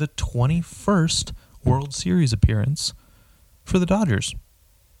makes the 21st World Series appearance for the Dodgers.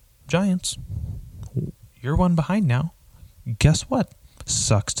 Giants, you're one behind now. Guess what?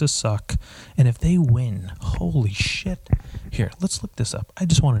 Sucks to suck. And if they win, holy shit. Here, let's look this up. I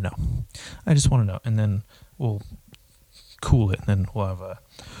just want to know. And then we'll cool it. And then we'll have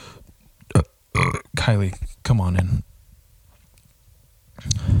Kylie, come on in.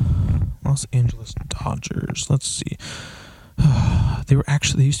 Los Angeles Dodgers. Let's see. They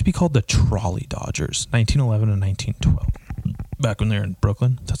used to be called the Trolley Dodgers, 1911 and 1912. Back when they were in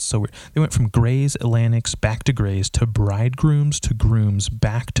Brooklyn. That's so weird. They went from Grays, Atlantics, back to Grays, to Bridegrooms, to Grooms,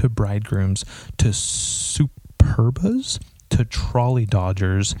 back to Bridegrooms, to Superbas, to Trolley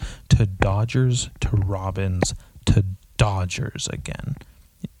Dodgers, to Dodgers, to Robins, to Dodgers again.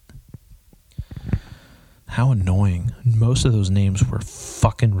 How annoying. Most of those names were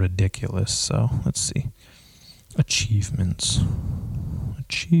fucking ridiculous. So, let's see. Achievements.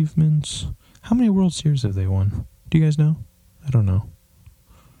 How many World Series have they won? Do you guys know? I don't know.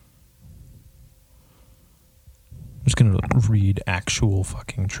 I'm just going to read actual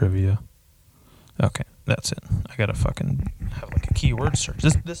fucking trivia. Okay, that's it. I got to fucking have like a keyword search.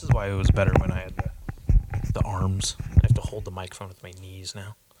 This is why it was better when I had the arms. I have to hold the microphone with my knees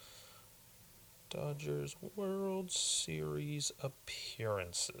now. Dodgers World Series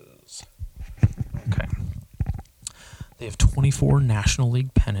appearances. Okay. They have 24 National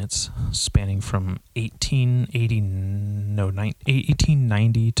League pennants spanning from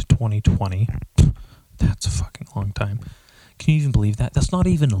 1890 to 2020. That's a fucking long time. Can you even believe that? That's not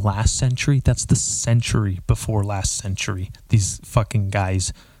even last century. That's the century before last century. These fucking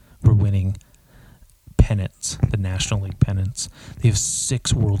guys were winning pennants, the National League pennants. They have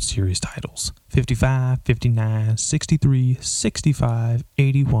 6 World Series titles. 55, 59, 63, 65,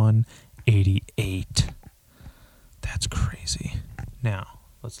 81, 88. That's crazy. Now,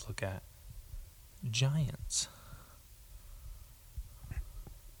 let's look at Giants.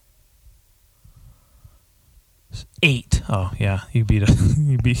 Eight. Oh, yeah. You beat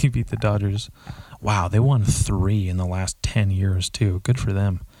the Dodgers. Wow, they won 3 in the last 10 years, too. Good for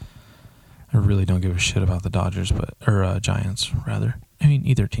them. I really don't give a shit about the Dodgers, or Giants, rather. I mean,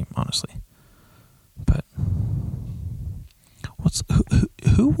 either team, honestly. But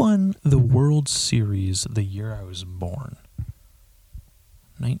who won the World Series the year I was born?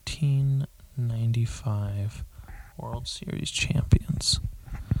 1995 World Series champions.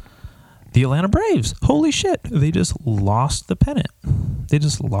 The Atlanta Braves. Holy shit. They just lost the pennant. They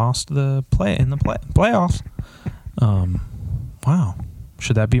just lost the playoffs. Wow.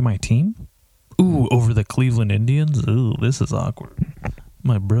 Should that be my team? Ooh, over the Cleveland Indians? Ooh, this is awkward.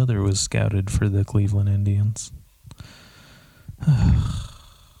 My brother was scouted for the Cleveland Indians.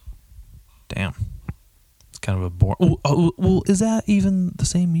 Damn. It's kind of a boring... well, is that even the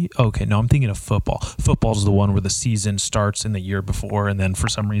same year? Okay, no, I'm thinking of football. Football's the one where the season starts in the year before, and then for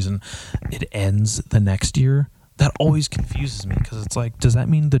some reason it ends the next year. That always confuses me, because it's like, does that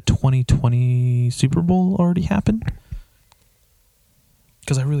mean the 2020 Super Bowl already happened?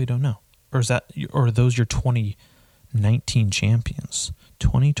 Because I really don't know. Or are those your 2019 champions?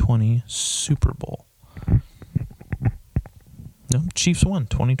 2020 Super Bowl. No, Chiefs won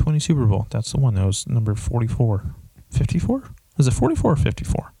 2020 Super Bowl. That's the one. That was number 44. 54? Is it 44 or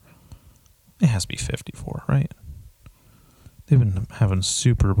 54? It has to be 54, right? They've been having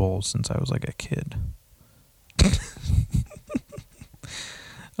Super Bowls since I was like a kid.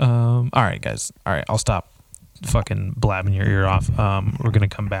 All right, guys. All right, I'll stop fucking blabbing your ear off. We're going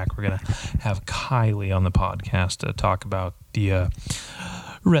to come back. We're going to have Kylie on the podcast to talk about the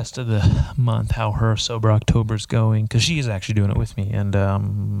rest of the month, how her Sober October's going, because she is actually doing it with me, and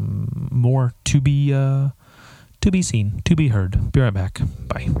more to be seen, to be heard. Be right back.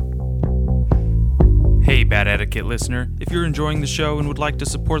 Bye. Hey, Bad Etiquette listener. If you're enjoying the show and would like to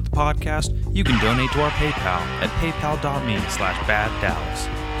support the podcast, you can donate to our PayPal at paypal.me/baddallas.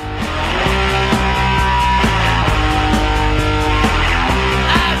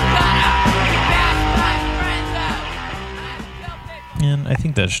 And I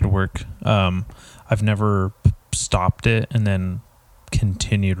think that should work. I've never stopped it and then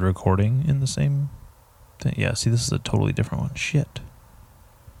continued recording in the same thing. Yeah, see, this is a totally different one. Shit.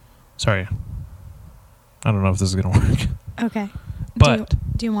 Sorry. I don't know if this is going to work. Okay. But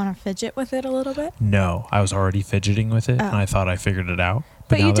do you want to fidget with it a little bit? No, I was already fidgeting with it, and I thought I figured it out.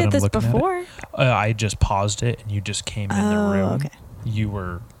 But now you that did I'm this looking at before. it, I just paused it, and you just came in the room. Okay. You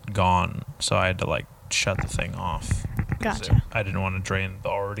were gone, so I had to shut the thing off. Gotcha. I didn't want to drain the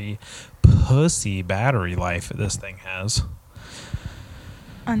already pussy battery life that this thing has.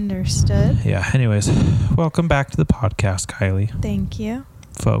 Understood. Yeah. Anyways, welcome back to the podcast, Kylie. Thank you.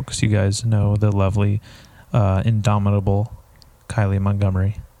 Folks, you guys know the lovely, indomitable Kylie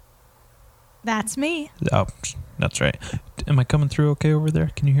Montgomery. That's me. Oh, that's right. Am I coming through okay over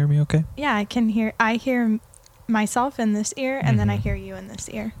there? Can you hear me okay? Yeah, I hear myself in this ear, and then I hear you in this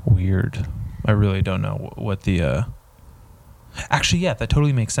ear. Weird. I really don't know what the actually, yeah, that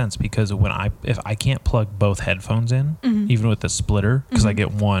totally makes sense, because if I can't plug both headphones in, even with the splitter, because I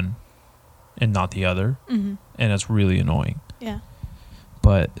get one and not the other, and it's really annoying. Yeah.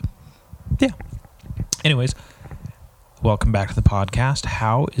 But yeah. Anyways, welcome back to the podcast.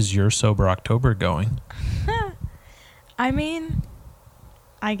 How is your Sober October going? I mean,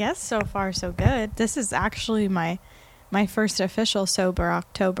 I guess so far so good. This is actually my first official Sober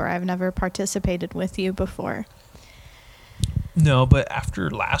October. I've never participated with you before. No, but after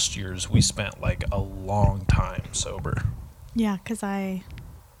last year's, we spent a long time sober. Yeah, because I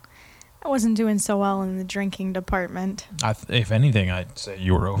wasn't doing so well in the drinking department. If anything, I'd say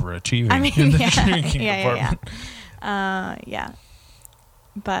you were overachieving in the drinking department. Yeah.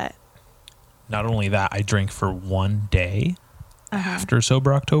 But not only that, I drank for one day after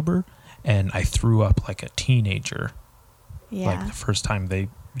Sober October, and I threw up like a teenager. Yeah. The first time they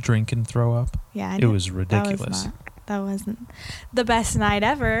drink and throw up. Yeah. It was ridiculous. That wasn't the best night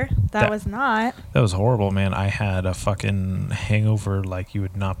ever. That was not. That was horrible, man. I had a fucking hangover like you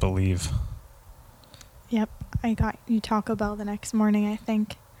would not believe. Yep. I got you Taco Bell the next morning, I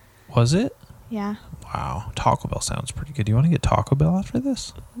think. Was it? Yeah. Wow. Taco Bell sounds pretty good. Do you want to get Taco Bell after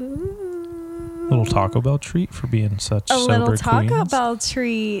this? Ooh. Little Taco Bell treat for being such sober queens. A little Taco Bell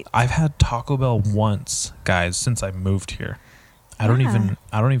treat. I've had Taco Bell once, guys, since I moved here. I don't even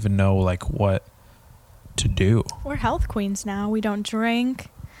know what to do. We're health queens now. We don't drink.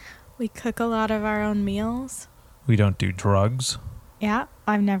 We cook a lot of our own meals. We don't do drugs. Yeah,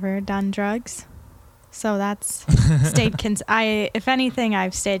 I've never done drugs. So that's stayed if anything,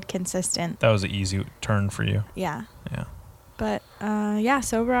 I've stayed consistent. That was an easy turn for you. Yeah. Yeah. But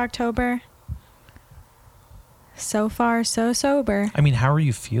Sober October. So far, so sober. I mean, how are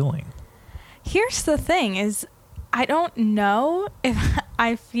you feeling? Here's the thing is I don't know if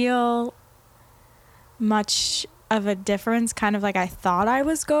I feel much of a difference, kind of like I thought I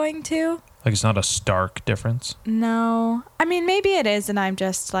was going to. It's not a stark difference? No. I mean, maybe it is, and I'm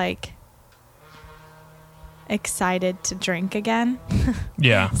just excited to drink again.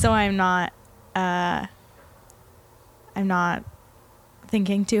 Yeah. So I'm not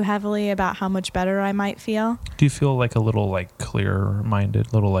thinking too heavily about how much better I might feel. Do you feel a little clear-minded,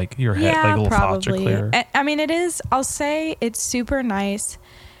 your head, little thoughts are clear? I mean, it is. I'll say it's super nice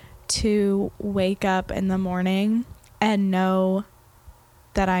to wake up in the morning and know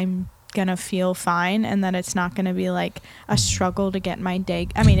that I'm gonna feel fine and that it's not gonna be a struggle to get my day.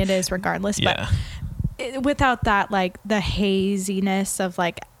 I mean, it is regardless, yeah. But without that, the haziness of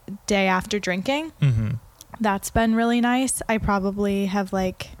day after drinking, that's been really nice. I probably have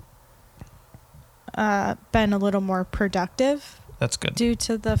been a little more productive. That's good. Due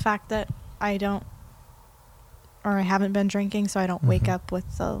to the fact that I haven't been drinking, so I don't wake up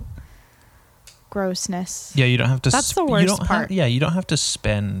with the grossness. Yeah, you don't have to. That's the worst part. You don't have to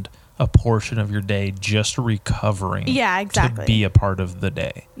spend a portion of your day just recovering. Yeah, exactly. To be a part of the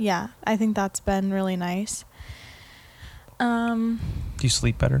day. Yeah, I think that's been really nice. Do you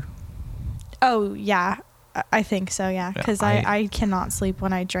sleep better? Oh, yeah. I think so, yeah. Because I cannot sleep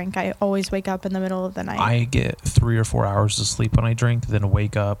when I drink. I always wake up in the middle of the night. I get 3 or 4 hours of sleep when I drink, then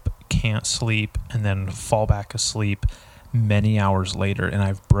wake up, can't sleep, and then fall back asleep many hours later, and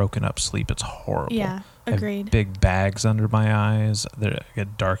I've broken up sleep. It's horrible. Yeah. I have Agreed. big bags under my eyes. I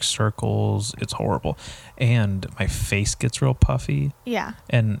get dark circles. It's horrible. And my face gets real puffy. Yeah.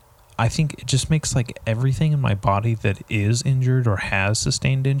 And I think it just makes like everything in my body that is injured or has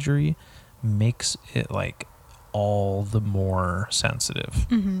sustained injury makes it like all the more sensitive.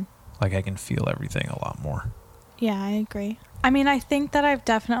 Mm-hmm. Like I can feel everything a lot more. Yeah, I agree. I mean, I think that I've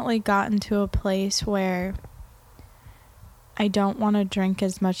definitely gotten to a place where I don't want to drink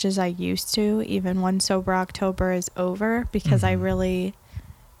as much as I used to, even when Sober October is over, because I really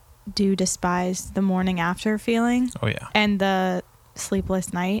do despise the morning after feeling. Oh, yeah. And the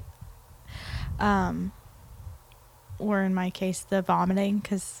sleepless night. Or in my case, the vomiting,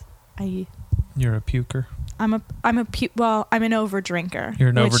 because You're a puker. I'm an over drinker. You're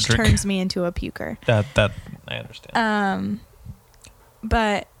an over which drinker. turns me into a puker. That I understand.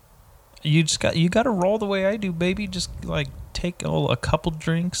 But You got to roll the way I do, baby. Just like take a couple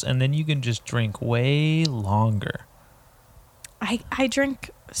drinks and then you can just drink way longer. I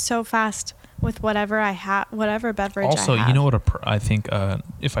drink so fast with whatever I have, whatever beverage Also, I have. you know what I think,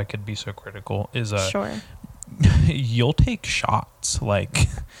 if I could be so critical, is Sure. you'll take shots like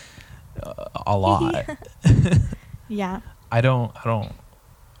a lot. Yeah. I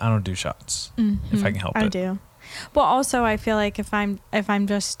don't do shots if I can help it. I do. Well, also I feel like if I'm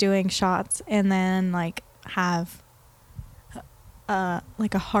just doing shots and then like have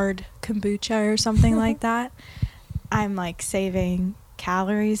like a hard kombucha or something like that, I'm like saving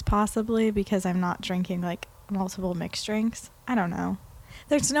calories possibly because I'm not drinking like multiple mixed drinks. I don't know.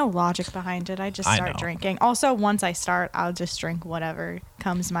 There's no logic behind it. I just start drinking. Also, once I start, I'll just drink whatever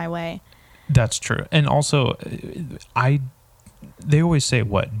comes my way. That's true. And also, they always say,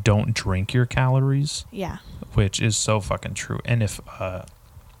 what, don't drink your calories? Yeah. Which is so fucking true. And if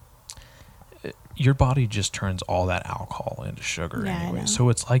your body just turns all that alcohol into sugar anyway. So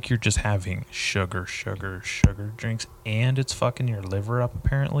it's like you're just having sugar drinks, and it's fucking your liver up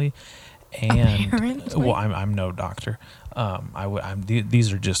apparently. And apparently. Well, I'm no doctor.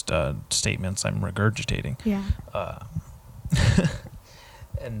 These are just statements I'm regurgitating. Yeah.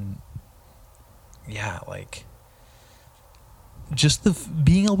 And yeah, like just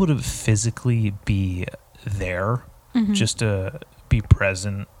being able to physically be there, just to be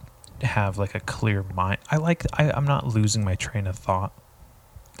present, have like a clear mind. I'm not losing my train of thought.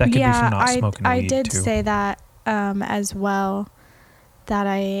 That could be from not smoking weed I did too. say that as well, that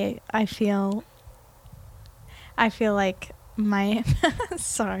I feel like my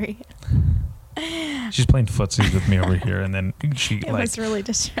sorry. She's playing footsies with me over here, and then she It was really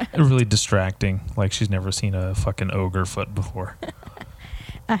distracting. really distracting. Like she's never seen a fucking ogre foot before.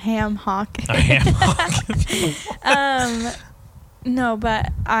 A ham hock. A ham hock. No,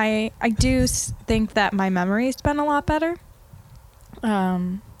 but I do think that my memory's been a lot better.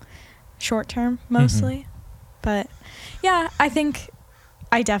 Short term mostly. But yeah, I think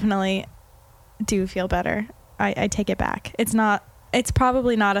I definitely do feel better. I take it back. It's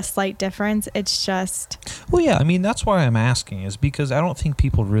probably not a slight difference. It's just... Well, yeah, I mean, that's why I'm asking, is because I don't think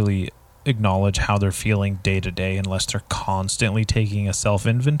people really acknowledge how they're feeling day to day unless they're constantly taking a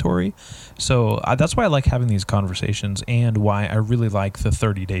self-inventory. So that's why I like having these conversations, and why I really like the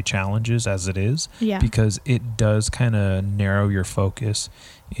 30-day challenges as it is. Yeah. Because it does kind of narrow your focus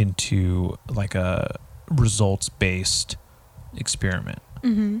into like a results-based experiment.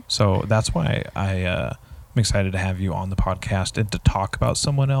 So that's why I'm excited to have you on the podcast and to talk about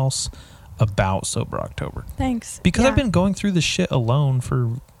someone else about Sober October. Thanks. Because Yeah. I've been going through this shit alone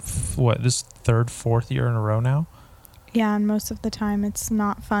for this fourth year in a row now. Yeah, and most of the time it's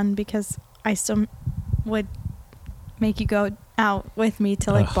not fun because I still would make you go out with me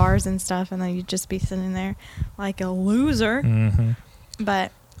to like bars and stuff, and then you'd just be sitting there like a loser.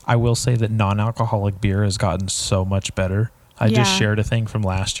 But I will say that non-alcoholic beer has gotten so much better. I just shared a thing from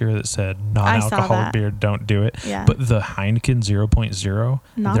last year that said non-alcoholic beer, don't do it. Yeah. But the Heineken 0.0,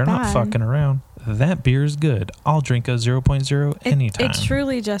 they're not fucking around. That beer is good. I'll drink a 0.0 anytime. It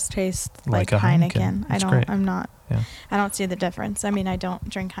truly just tastes like a Heineken. It's great. I don't see the difference. I mean, I don't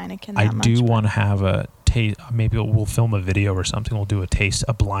drink Heineken that I much. do want to have a taste. Maybe we'll film a video or something. We'll do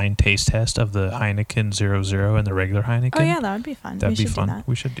a blind taste test of the Heineken 0.0 and the regular Heineken. Oh yeah, that would be fun. That'd be fun. Do that.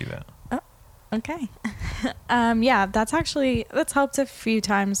 We should do that. Okay. Yeah, that's helped a few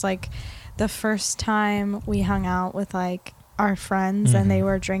times. Like the first time we hung out with like our friends and they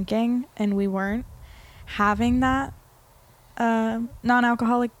were drinking and we weren't, having that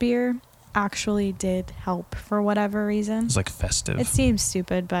non-alcoholic beer actually did help for whatever reason. It's like festive. It seems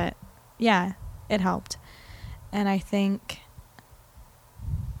stupid, but yeah, it helped. And I think,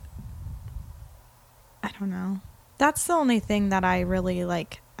 I don't know. That's the only thing that I really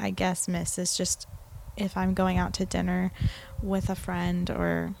like, I guess, miss is just if I'm going out to dinner with a friend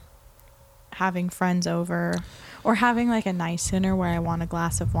or having friends over or having like a nice dinner where I want a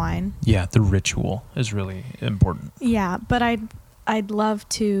glass of wine. Yeah, the ritual is really important. Yeah, but I'd love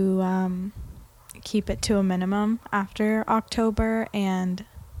to keep it to a minimum after October and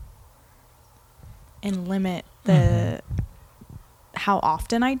limit the how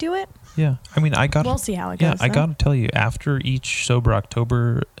often I do it. Yeah, I mean, We'll see how it goes. Yeah, I though. got to tell you, after each sober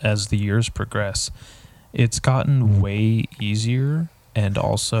October, as the years progress, it's gotten way easier, and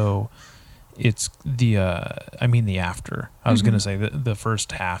also it's the after. I was gonna say that the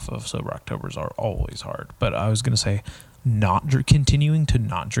first half of sober Octobers are always hard, but I was gonna say continuing to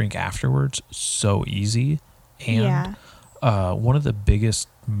not drink afterwards so easy, and one of the biggest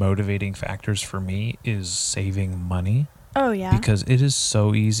motivating factors for me is saving money. Oh yeah. Because it is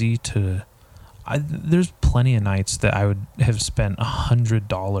so easy to. There's plenty of nights that I would have spent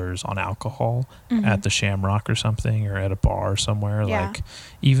 $100 on alcohol at the Shamrock or something, or at a bar somewhere. Yeah. Like,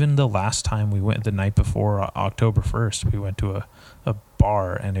 even the last time we went, the night before October 1st, we went to a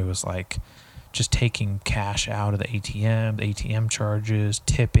bar, and it was like just taking cash out of the ATM charges,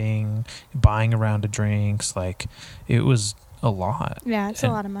 tipping, buying a round of drinks. Like, it was a lot. Yeah, it's a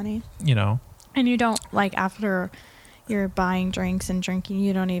lot of money. You know? And you don't, like, after you're buying drinks and drinking,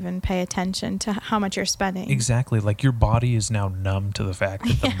 you don't even pay attention to how much you're spending. Exactly. Like, your body is now numb to the fact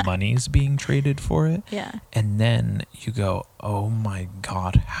that the money's being traded for it. Yeah. And then you go, oh my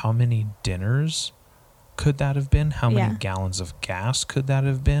God, how many dinners could that have been? How many gallons of gas could that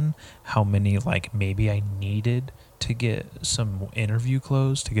have been? How many, like, maybe I needed to get some interview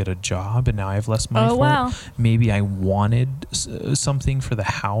clothes to get a job, and now I have less money for it. Maybe I wanted something for the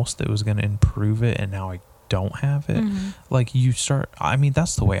house that was going to improve it, and now I don't have it. Like, you start, I mean,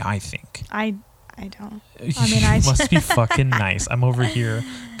 that's the way I think. I don't. I mean, I must be fucking nice. I'm over here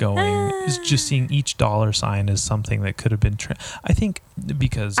going, just seeing each dollar sign as something that could have been. I think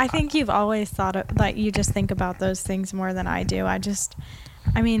because I think you've always thought of, like, you just think about those things more than I do. I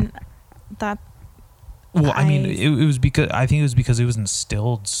mean, that. Well, I mean, it was because I think it was because it was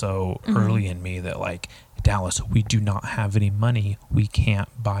instilled so early in me that, like, Dallas, we do not have any money. We can't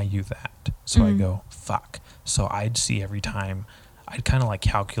buy you that. So I go, fuck. So I'd see every time, I'd kind of like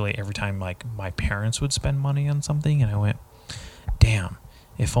calculate every time, like, my parents would spend money on something, and I went, damn,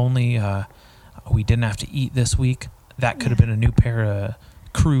 if only we didn't have to eat this week, that could have been a new pair of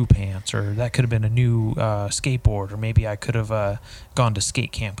crew pants, or that could have been a new skateboard, or maybe I could have gone to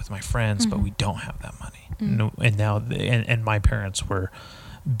skate camp with my friends, but we don't have that money. No, and now, and my parents were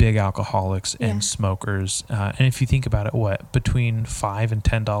big alcoholics and smokers, and if you think about it, what, between $5 and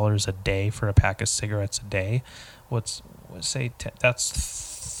 $10 a day for a pack of cigarettes a day, that's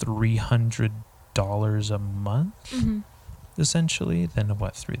 $300 a month, essentially. Then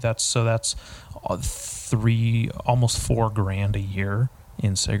what, that's almost $4,000 a year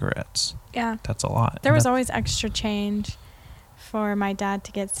in cigarettes. Yeah, that's a lot. There was always extra change for my dad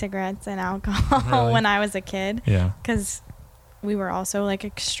to get cigarettes and alcohol when I was a kid. Yeah, because we were also, like,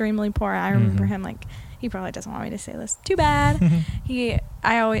 extremely poor. I remember him, like, he probably doesn't want me to say this. Too bad.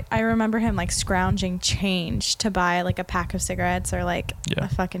 I remember him, like, scrounging change to buy, like, a pack of cigarettes or, like, a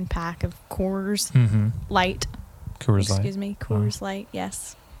fucking pack of Coors Light. Excuse me, Coors Light.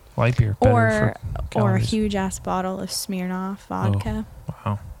 Yes. Light beer. Or a huge ass bottle of Smirnoff vodka. Oh,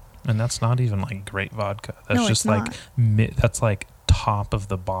 wow. And that's not even, like, great vodka. That's just like not. That's like top of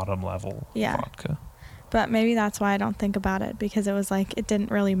the bottom level vodka. But maybe that's why I don't think about it, because it was like, it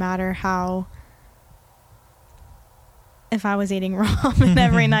didn't really matter how, if I was eating ramen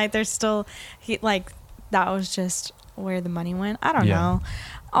every night, there's still, that was just where the money went. I don't know.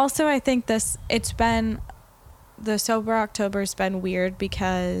 Also, I think the sober October's been weird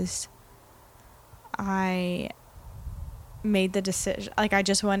because I made the decision, like, I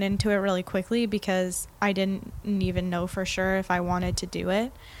just went into it really quickly because I didn't even know for sure if I wanted to do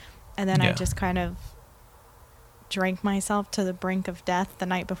it. And then I just kind of drank myself to the brink of death the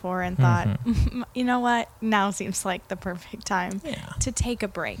night before and thought, you know what? Now seems like the perfect time to take a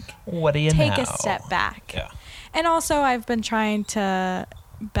break. What do you take a step back. Yeah. And also, I've been trying to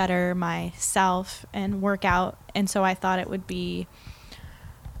better myself and work out, and so I thought it would be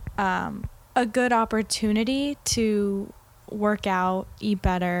a good opportunity to work out, eat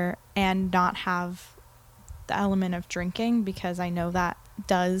better, and not have the element of drinking, because I know that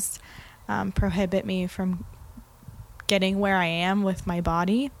does prohibit me from getting where I am with my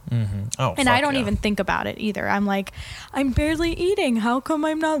body. Oh, and I don't even think about it either. I'm like, I'm barely eating. How come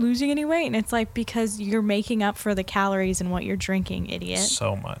I'm not losing any weight? And it's like, because you're making up for the calories in what you're drinking, idiot.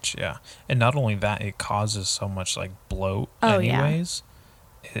 So much, yeah. And not only that, it causes so much, like, bloat anyways.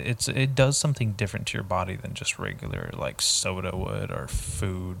 it does something different to your body than just regular like soda would or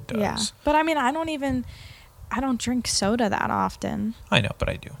food does. Yeah. But I mean, I don't drink soda that often. I know, but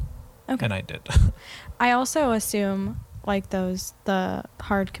I do. Okay. And I did. I also assume like the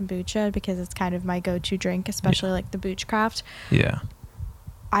hard kombucha because it's kind of my go-to drink, especially like the Boochcraft. Yeah.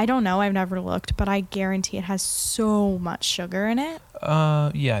 I don't know. I've never looked, but I guarantee it has so much sugar in it.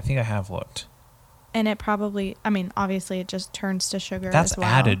 Yeah, I think I have looked. And it probably, I mean, obviously it just turns to sugar That's as well.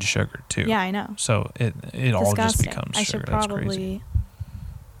 added sugar too. Yeah, I know. So it all just Disgusting. becomes I sugar. should That's probably crazy.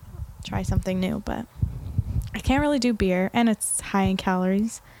 try something new, but I can't really do beer, and it's high in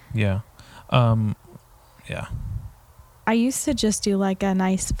calories. Yeah. Yeah. I used to just do like a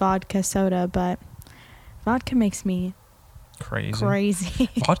nice vodka soda, but vodka makes me crazy.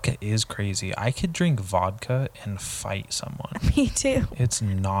 Vodka is crazy. I could drink vodka and fight someone. Me too. It's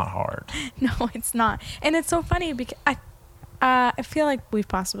not hard. No, it's not. And it's so funny because I feel like we've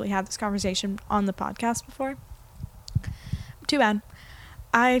possibly had this conversation on the podcast before. Too bad.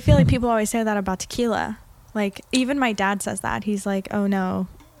 I feel like people always say that about tequila. Like, even my dad says that. He's like, oh no,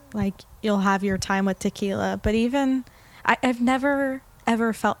 like, you'll have your time with tequila. But even, I've never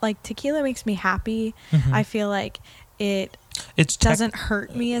ever felt like tequila makes me happy. Mhm. I feel like it It's doesn't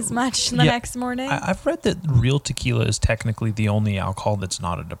hurt me as much the Yeah, next morning. I've read that real tequila is technically the only alcohol that's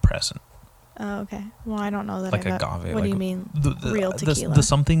not a depressant. Oh, okay. Well, I don't know that. Like I've agave. What do like you mean, the real tequila? The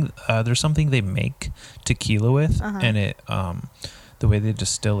something there's something they make tequila with, Uh-huh. and it the way they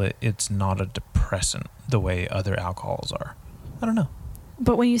distill it, it's not a depressant the way other alcohols are. I don't know.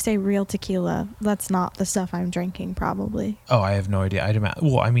 But when you say real tequila, that's not the stuff I'm drinking, probably. Oh, I have no idea.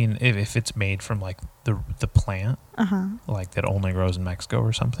 Well, I mean, if it's made from like the plant, like that only grows in Mexico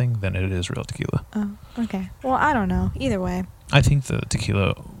or something, then it is real tequila. Oh, okay. Well, I don't know. Either way. I think the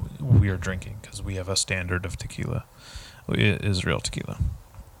tequila we are drinking, because we have a standard of tequila, is real tequila.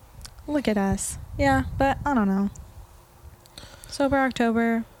 Look at us. Yeah, but I don't know. Sober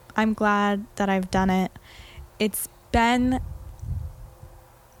October. I'm glad that I've done it. It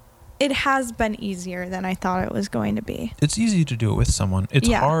has been easier than I thought it was going to be. It's easy to do it with someone. It's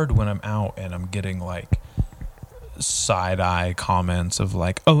Yeah. hard when I'm out and I'm getting like side-eye comments of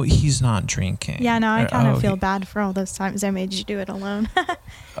like, oh, he's not drinking. Yeah, no, I Or, kind of "Oh, feel bad for all those times I made you do it alone.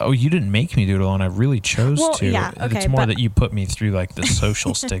 Oh, you didn't make me do it alone. I really chose Well, to. yeah, okay, it's more but- that you put me through like the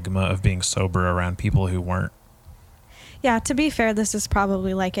social stigma of being sober around people who weren't. Yeah, to be fair, this is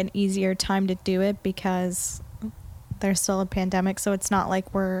probably like an easier time to do it because there's still a pandemic, so it's not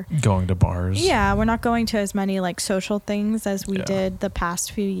like we're Going to bars. we're not going to as many like social things as we Yeah. did the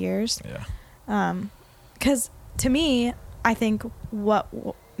past few years. Yeah. Because to me, I think what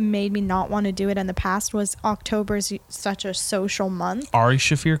made me not want to do it in the past was October's such a social month. Ari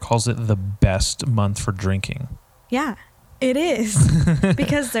Shafir calls it the best month for drinking. Yeah, it is.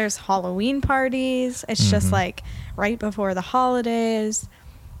 Because there's Halloween parties. It's just Mhm. like right before the holidays.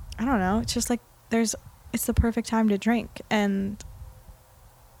 I don't know. It's just like it's the perfect time to drink. And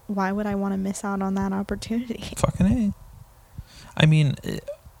why would I want to miss out on that opportunity? Fucking A. I mean,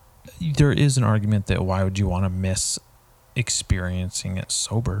 there is an argument that why would you want to miss experiencing it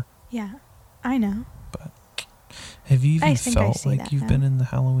sober? Yeah, I know. But have you I even think I felt see like that you've now. been in the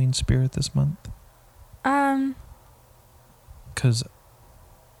Halloween spirit this month? Because,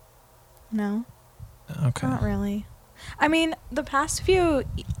 No. okay. Not really. I mean, the past few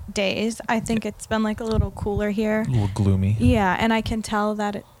days, I think it's been like a little cooler here. A little gloomy. Yeah, and I can tell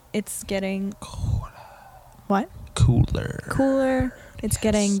that it's getting what? Cooler. Cooler. It's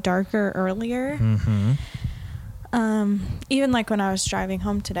getting darker earlier. Mm-hmm. Even like when I was driving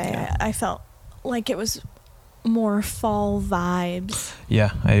home today, Yeah. I felt like it was more fall vibes.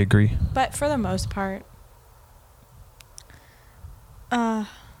 Yeah, I agree. But for the most part,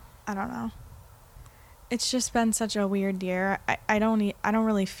 I don't know. It's just been such a weird year. I don't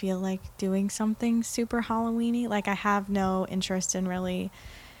really feel like doing something super Halloween-y. Like, I have no interest in really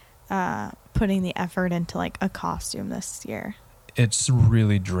putting the effort into like a costume this year. It's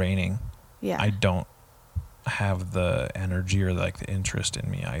really draining. Yeah. I don't have the energy or like the interest in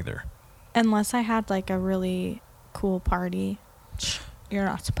me either. Unless I had like a really cool party. You're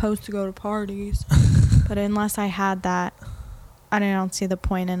not supposed to go to parties. But unless I had that, I don't see the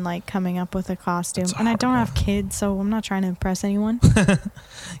point in like coming up with a costume. That's a And I hard don't one. have kids, so I'm not trying to impress anyone.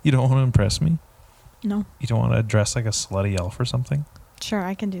 You don't want to impress me? No. You don't want to dress like a slutty elf or something? Sure,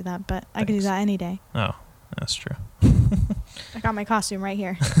 I can do that, but I can do Thanks. that any day. Oh, that's true. I got my costume right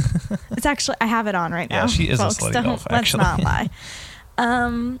here. It's actually, I have it on right Yeah, now. she is a folks. slutty Don't- elf, Let's actually. not lie.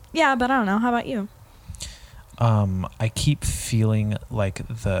 Yeah, but I don't know. How about you? I keep feeling like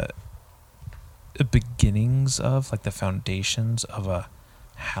the beginnings of, like the foundations of a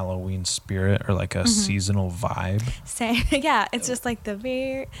Halloween spirit or like a seasonal vibe. Same. Yeah, it's just like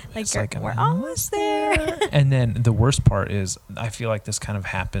we're I'm almost there. And then the worst part is, I feel like this kind of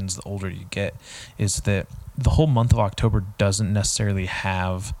happens the older you get, is that the whole month of October doesn't necessarily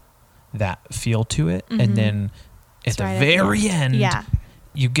have that feel to it. And then at the very end,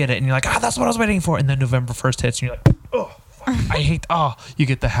 you get it and you're like, that's what I was waiting for. And then November 1st hits and you're like, oh, you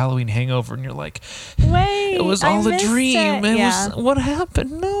get the Halloween hangover and you're like, wait, it was all a dream. It Yeah. was what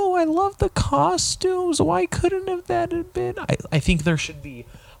happened. No, I love the costumes. Why couldn't have that have been? I think there should be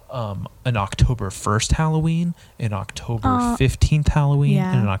an October 1st Halloween, an October 15th Halloween,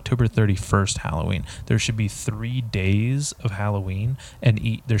 and an October 31st Halloween. There should be 3 days of Halloween,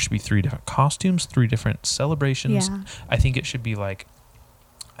 and there should be 3 different costumes, 3 different celebrations. Yeah. I think it should be like,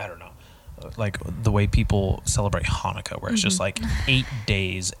 I don't know, like the way people celebrate Hanukkah, where it's just like 8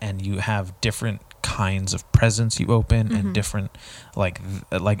 days and you have different kinds of presents you open and different like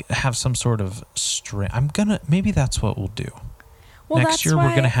have some sort of maybe that's what we'll do. Well, next year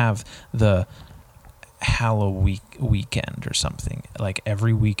we're gonna have the Halloween weekend or something. Like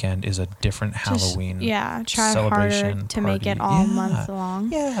every weekend is a different Halloween try celebration harder to make it all month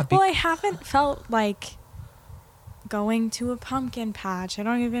long. Yeah. Well, I haven't felt like going to a pumpkin patch. I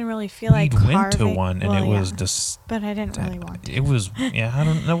don't even really feel like carving. We went to one and it was just. But I didn't really want to. It was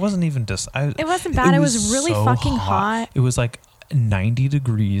it wasn't even just. It wasn't bad. It was really so fucking hot. It was like 90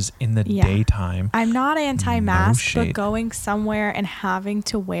 degrees in the daytime. I'm not anti-mask, No but shade. going somewhere and having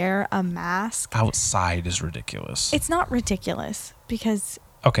to wear a mask Outside is ridiculous. It's not ridiculous because.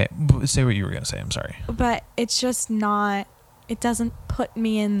 Okay, say what you were gonna say. I'm sorry. But it's just not. It doesn't put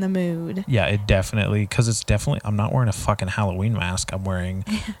me in the mood. Yeah, it definitely, because it's definitely, I'm not wearing a fucking Halloween mask. I'm wearing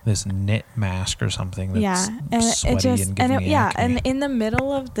this knit mask or something that's sweaty and giving me acne. And in the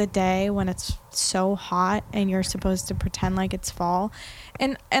middle of the day when it's so hot and you're supposed to pretend like it's fall.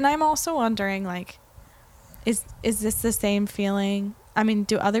 And I'm also wondering, like, is this the same feeling? I mean,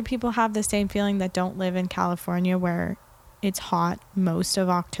 do other people have the same feeling that don't live in California where it's hot most of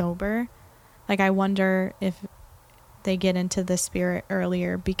October? Like, I wonder if they get into the spirit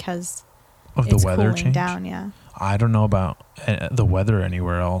earlier because of the weather cooling change down. Yeah, I don't know about the weather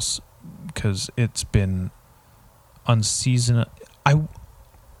anywhere else because it's been unseasonal. I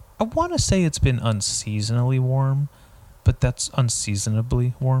want to say it's been unseasonably warm, but that's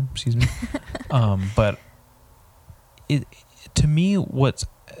unseasonably warm. Excuse me. But it to me,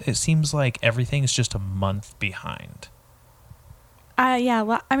 it seems like everything's just a month behind.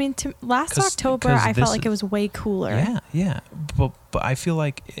 I mean, last October, I felt like it was way cooler. Yeah. But I feel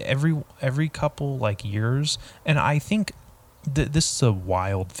like every couple like years, and I think this is a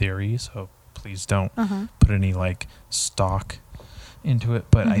wild theory, so please don't put any like stock into it.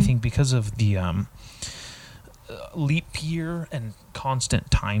 But I think because of the leap year and constant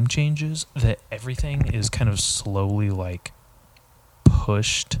time changes, that everything is kind of slowly like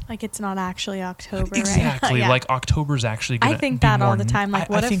pushed. Like it's not actually October, exactly. Right? Like October's actually gonna I think be that more all the time. Like,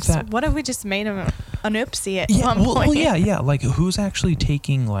 what if we just made an oopsie at one point? Well, yeah. Like, who's actually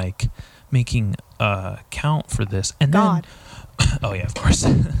making count for this? And God. Then, oh yeah, of course.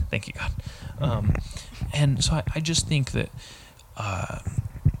 Thank you, God. And so I just think that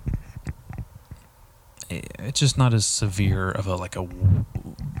it's just not as severe of a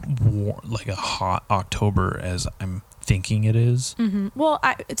hot October as I'm thinking it is. Well,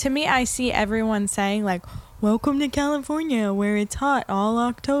 to me, I see everyone saying like, welcome to California where it's hot all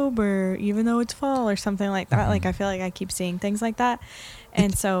October even though it's fall or something like that. Like, I feel like I keep seeing things like that.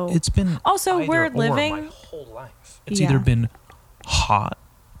 And so it's been also we're living my whole life. It's either been hot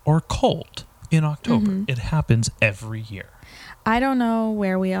or cold in October. It happens every year. I don't know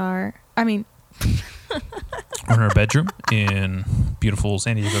where we are. I mean, we're in our bedroom in beautiful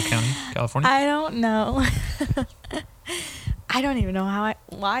San Diego County, California. I don't know. I don't even know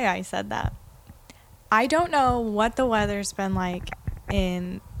why I said that. I don't know what the weather's been like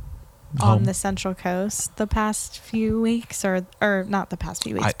on the Central Coast the past few weeks, or not the past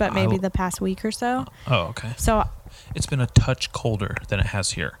few weeks, but maybe the past week or so. Oh, okay. So it's been a touch colder than it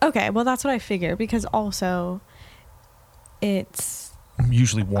has here. Okay, well that's what I figure, because also it's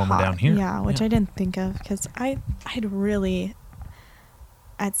usually warmer hot. down here. Yeah, which I didn't think of, because I'd really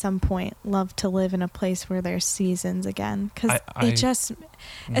at some point love to live in a place where there's seasons again, because it just,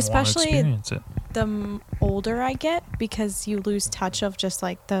 especially the older I get, because you lose touch of just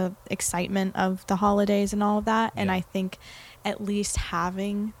like the excitement of the holidays and all of that. And I think at least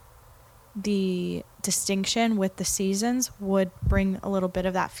having the distinction with the seasons would bring a little bit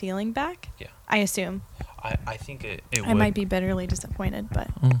of that feeling back. Yeah, I assume. I think it would. I might be bitterly disappointed, but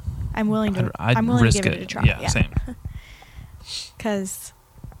I'm willing to give it a try. Yeah, same. Because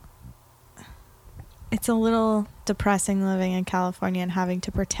it's a little depressing living in California and having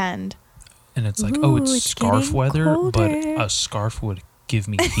to pretend. And it's like, Ooh, it's scarf getting weather, but colder. a scarf would give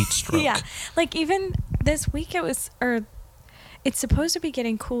me heat stroke. Yeah. Like even this week it's supposed to be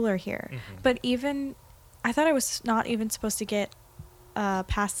getting cooler here. Mm-hmm. But even I thought it was not even supposed to get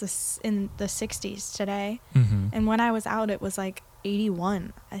past this in the 60s today. Mm-hmm. And when I was out it was like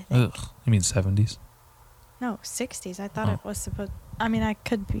 81, I think. Ugh. You mean 70s? No, 60s. I thought Oh. it was supposed I mean, I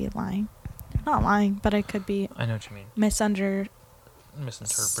could be lying. Not lying, but I could be I know what you mean. misinterpreting.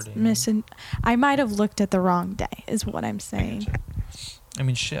 I might have looked at the wrong day, is what I'm saying. I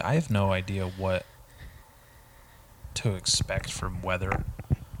mean, shit, I have no idea what to expect from weather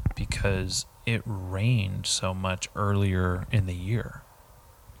because it rained so much earlier in the year.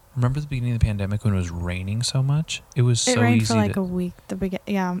 Remember the beginning of the pandemic when it was raining so much? It was so easy. It rained for like a week.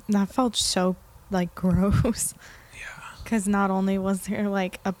 Yeah, that felt so like gross. Yeah. Because not only was there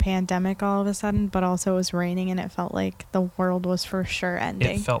like a pandemic all of a sudden, but also it was raining and it felt like the world was for sure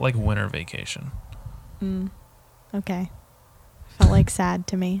ending. It felt like winter vacation. Okay. Felt like sad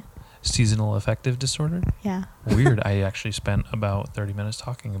to me. Seasonal affective disorder? Yeah. Weird. I actually spent about 30 minutes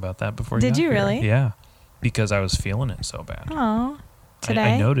talking about that before you Did got you here. really? Yeah. Because I was feeling it so bad. Oh.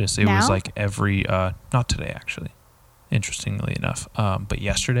 Today? I noticed it was Now? like every, not today actually, interestingly enough, but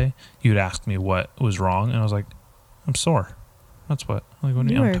yesterday you'd asked me what was wrong and I was like, I'm sore. That's what. Like, what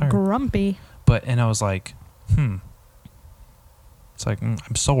do You I'm were tired. grumpy. And I was like, It's like,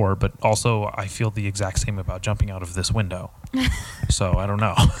 I'm sore, but also I feel the exact same about jumping out of this window. So I don't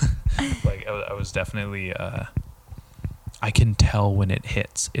know. Like I was definitely, I can tell when it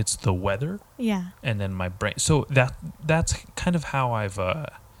hits. It's the weather. Yeah. And then my brain. So that's kind of how I've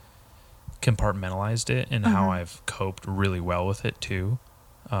compartmentalized it and how I've coped really well with it too.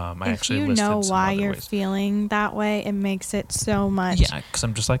 I If actually you listed know some why other you're ways. feeling that way, it makes it so much. Yeah, because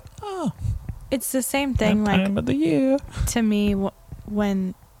I'm just like, oh, It's the same thing. that Like time of the year. to me,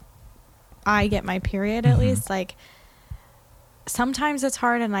 when I get my period, at least, like sometimes it's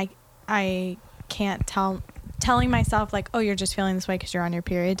hard, and I can't telling myself like, oh, you're just feeling this way because you're on your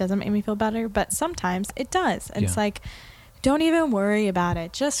period doesn't make me feel better. But sometimes it does. It's Yeah. like, don't even worry about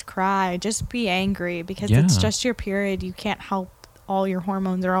it. Just cry. Just be angry because it's Yeah. just your period. You can't help. All your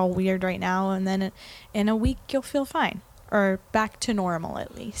hormones are all weird right now, and then in a week you'll feel fine or back to normal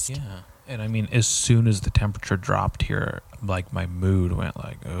at least. Yeah. And I mean, as soon as the temperature dropped here, like my mood went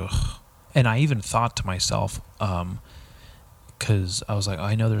like, ugh. And I even thought to myself, because I was like,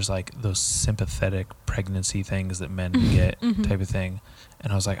 I know there's like those sympathetic pregnancy things that men get type of thing.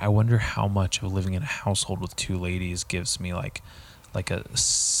 And I was like, I wonder how much of living in a household with two ladies gives me like a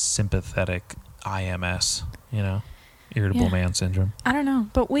sympathetic IMS, irritable Yeah. man syndrome. I don't know,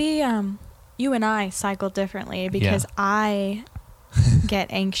 but we you and I cycle differently because Yeah. I get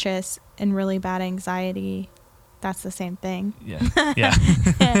anxious and really bad anxiety. That's the same thing. Yeah.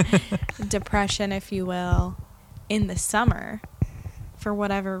 Yeah. Depression, if you will, in the summer. For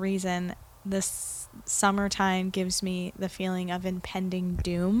whatever reason, this summertime gives me the feeling of impending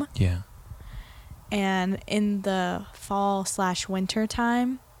doom. Yeah. And in the fall/winter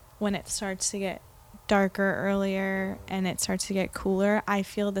time, when it starts to get darker earlier and it starts to get cooler, I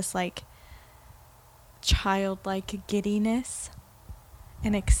feel this like childlike giddiness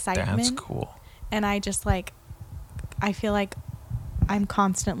and excitement. That's cool. And I just like, I feel like I'm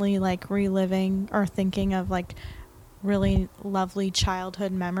constantly like reliving or thinking of like really lovely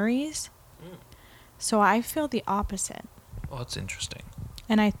childhood memories. So I feel the opposite. Well, that's interesting.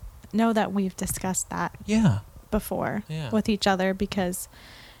 And I know that we've discussed that Yeah. before Yeah. with each other because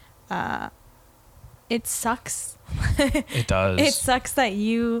it sucks. It does. It sucks that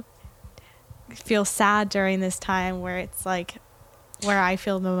you feel sad during this time where it's like where I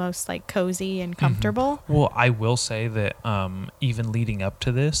feel the most like cozy and comfortable. Well, I will say that even leading up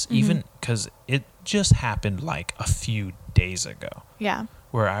to this, even because it just happened like a few days ago, Yeah.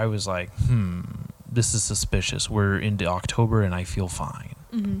 where I was like, this is suspicious. We're into October and I feel fine,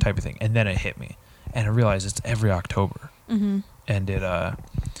 type of thing. And then it hit me, and I realized it's every October, and it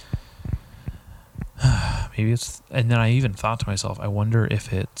maybe it's. And then I even thought to myself, I wonder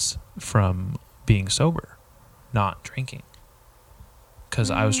if it's from being sober, not drinking. Because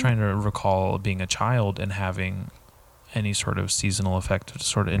I was trying to recall being a child and having any sort of seasonal affective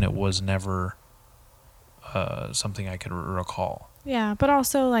disorder, and it was never something I could recall. Yeah, but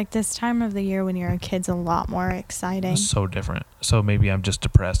also like this time of the year when you're a kid's a lot more exciting. So different. So maybe I'm just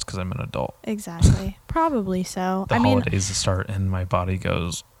depressed because I'm an adult. Exactly. Probably so. The holidays start and my body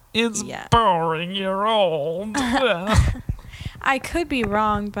goes, it's Yeah. boring, you're old. I could be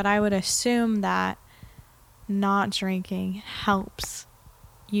wrong, but I would assume that not drinking helps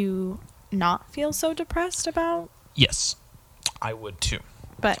you not feel so depressed about. Yes, I would too.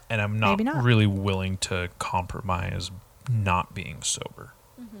 But And I'm maybe not. really willing to compromise not being sober.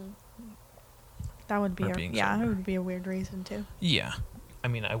 That would be Or being it sober. would be a weird reason too. Yeah. I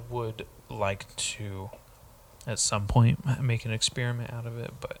mean, I would like to, at some point, make an experiment out of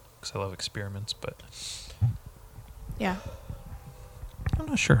it, but because I love experiments, but Yeah. I'm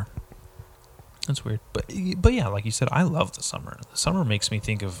not sure. That's weird. But yeah, like you said, I love the summer. The summer makes me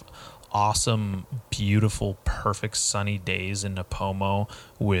think of awesome, beautiful, perfect sunny days in Napomo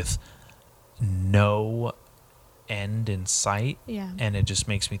with no end in sight. Yeah. And it just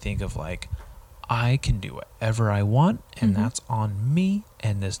makes me think of like, I can do whatever I want, and that's on me,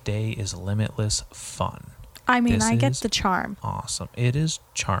 and this day is limitless fun. I mean, This I get is the charm. Awesome. It is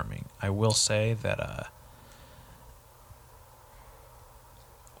charming. I will say that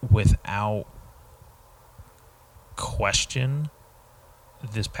without question,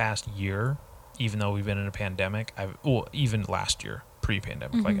 this past year, even though we've been in a pandemic, even last year,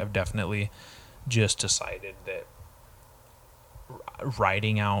 pre-pandemic, like I've definitely just decided that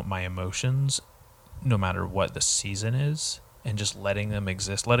writing out my emotions, no matter what the season is, and just letting them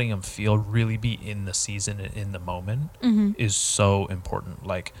exist, letting them feel, really be in the season and in the moment is so important.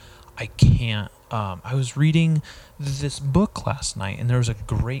 Like, I can't, I was reading this book last night, and there was a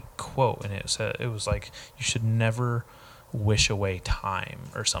great quote, and it said, it was like, you should never wish away time,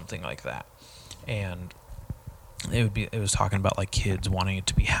 or something like that. And it was talking about like kids wanting it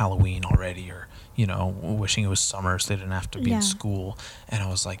to be Halloween already, or, you know, wishing it was summer so they didn't have to be in school. And I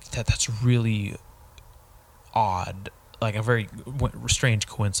was like, that's really odd, like a very strange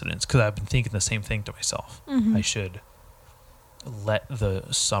coincidence, because I've been thinking the same thing to myself. I should let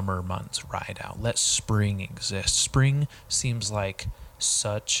the summer months ride out, let spring exist. Spring seems like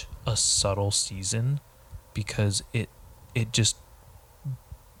such a subtle season because it just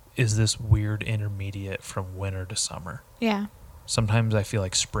is this weird intermediate from winter to summer. Yeah. Sometimes I feel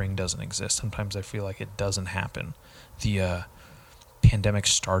like spring doesn't exist. Sometimes I feel like it doesn't happen. The pandemic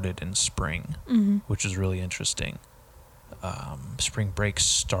started in spring, which is really interesting. Spring break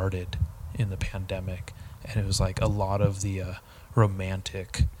started in the pandemic, and it was like a lot of the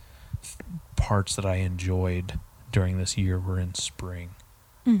romantic parts that I enjoyed during this year were in spring.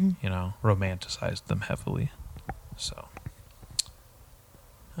 You know, romanticized them heavily. So,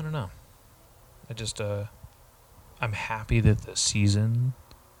 I don't know. I just, I'm happy that the season,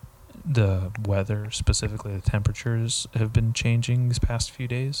 the weather, specifically the temperatures, have been changing these past few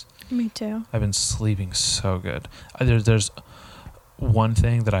days. Me too. I've been sleeping so good. There's one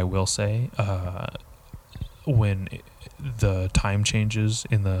thing that I will say, when the time changes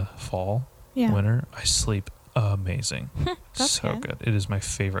in the fall, winter, I sleep amazing. That's so good. good. It is my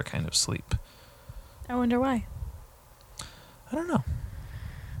favorite kind of sleep. I wonder why. I don't know.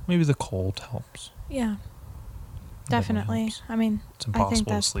 Maybe the cold helps. Yeah. Definitely Definitely. helps. I mean, It's I think impossible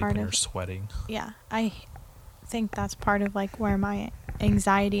to that's sleep part when of you're sweating. Yeah, I think that's part of like where my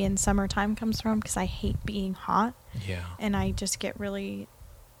anxiety in summertime comes from, because I hate being hot, Yeah. and I just get really,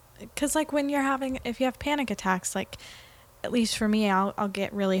 because like when if you have panic attacks, like at least for me, I'll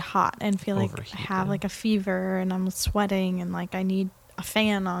get really hot and feel like I have Overheated. like a fever and I'm sweating and like I need a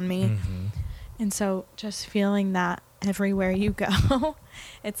fan on me. And so just feeling that everywhere you go,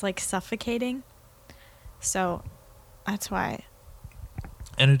 it's like suffocating. So that's why.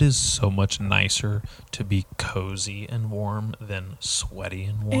 And it is so much nicer to be cozy and warm than sweaty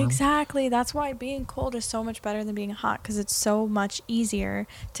and warm. Exactly. That's why being cold is so much better than being hot, because it's so much easier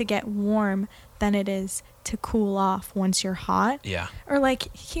to get warm than it is to cool off once you're hot. Yeah. Or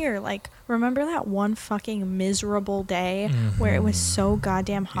like here, like remember that one fucking miserable day where it was so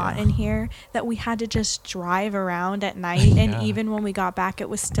goddamn hot in here that we had to just drive around at night, and even when we got back it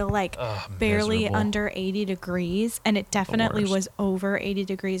was still like barely miserable. under 80 degrees, and it definitely worst. was over 80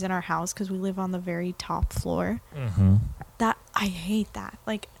 degrees in our house because we live on the very top floor. That I hate that.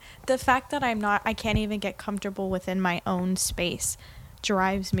 Like the fact that I can't even get comfortable within my own space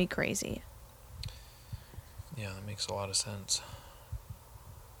drives me crazy. Yeah, that makes a lot of sense.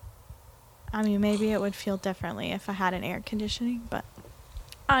 I mean, maybe it would feel differently if I had an air conditioning, but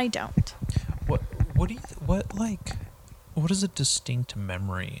I don't. What do you what is a distinct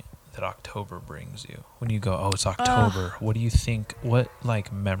memory that October brings you when you go, oh, it's October? What do you think? What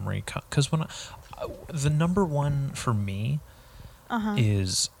like memory? Because when the number one for me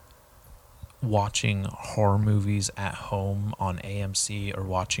is watching horror movies at home on AMC, or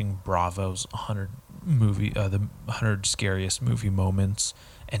watching Bravo's 100 the 100 scariest movie moments,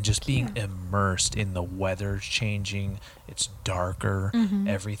 and just being immersed in the weather's changing. It's darker.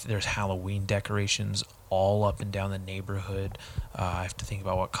 There's Halloween decorations all up and down the neighborhood. I have to think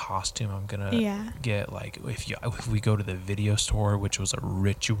about what costume I'm gonna get. Like if we go to the video store, which was a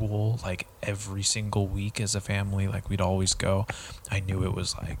ritual, like every single week as a family, like we'd always go. I knew it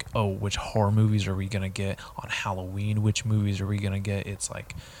was like, oh, which horror movies are we gonna get on Halloween? Which movies are we gonna get? It's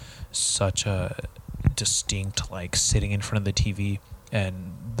like such a distinct, like sitting in front of the TV.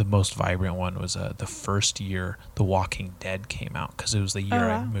 And the most vibrant one was the first year The Walking Dead came out, because it was the year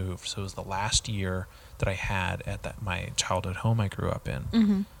I moved. So it was the last year that I had at my childhood home I grew up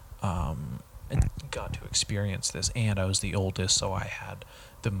in. And got to experience this. And I was the oldest, so I had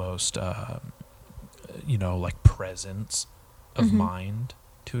the most, like presence of mind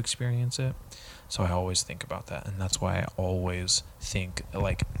to experience it. So I always think about that, and that's why I always think,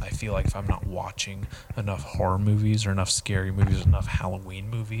 like, I feel like if I'm not watching enough horror movies or enough scary movies, enough Halloween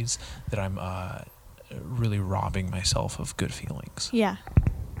movies, that I'm really robbing myself of good feelings. Yeah.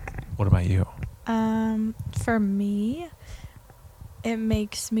 What about you? For me, it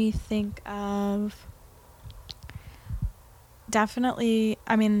makes me think of definitely,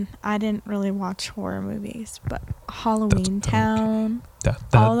 I mean, I didn't really watch horror movies, but Halloween Town.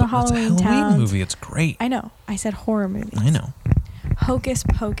 All the Halloween Towns. Movie, it's great. I know. I said horror movies. I know. Hocus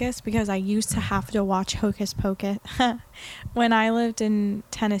Pocus, because I used to have to watch Hocus Pocus. When I lived in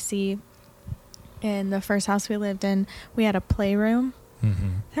Tennessee, in the first house we lived in, we had a playroom. They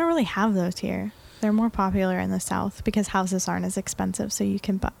don't really have those here. They're more popular in the South because houses aren't as expensive, so you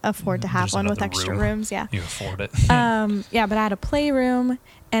can afford to have one with extra rooms. Yeah, you afford it. Yeah, but I had a playroom,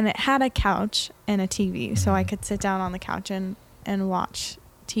 and it had a couch and a TV, so I could sit down on the couch and watch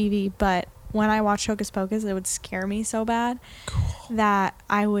TV. But when I watched Hocus Pocus, it would scare me so bad that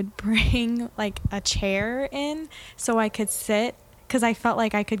I would bring like a chair in so I could sit, because I felt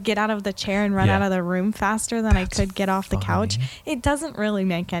like I could get out of the chair and run out of the room faster than I could get off the couch. It doesn't really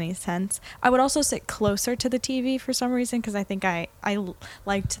make any sense. I would also sit closer to the TV for some reason, because I think I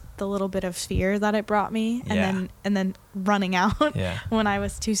liked the little bit of fear that it brought me, and then running out when I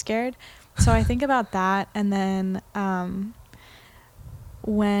was too scared. So I think about that, and then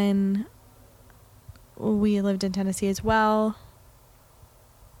when we lived in Tennessee as well,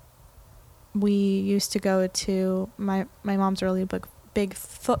 we used to go to, my mom's a really big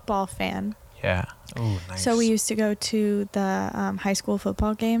football fan. Yeah. Oh, nice. So we used to go to the high school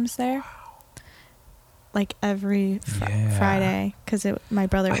football games there. Wow. Like every Friday, because my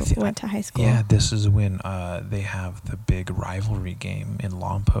brother went to high school. Yeah, this is when they have the big rivalry game in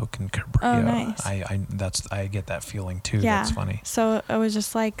Lompoc and Cabrillo. Oh, nice. I get that feeling too. Yeah. That's funny. So it was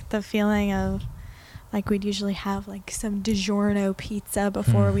just like the feeling of, like, we'd usually have like some DiGiorno pizza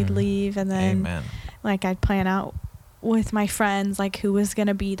before we'd leave, and then like I'd plan out with my friends like who was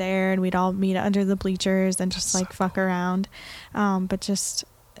gonna be there, and we'd all meet under the bleachers and just like fuck around. But just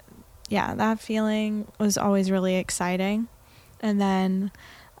that feeling was always really exciting. And then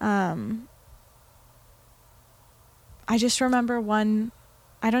I just remember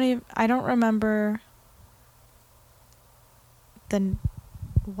I don't remember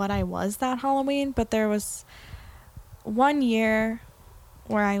what I was that Halloween, but there was one year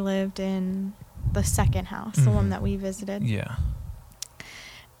where I lived in the second house, the one that we visited. Yeah.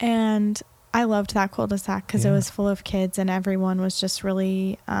 And I loved that cul-de-sac because it was full of kids, and everyone was just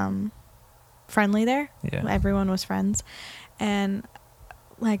really friendly there. Yeah. Everyone was friends. And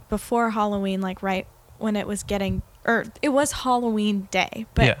like before Halloween, like right when it was it was Halloween day,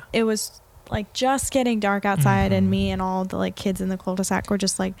 but it was like just getting dark outside, and me and all the like kids in the cul-de-sac were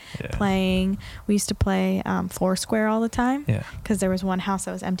just like playing. We used to play Foursquare all the time, because there was one house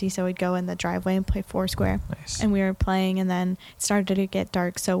that was empty, so we'd go in the driveway and play Foursquare. Nice. And we were playing, and then it started to get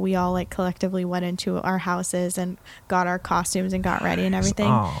dark, so we all like collectively went into our houses and got our costumes and got ready and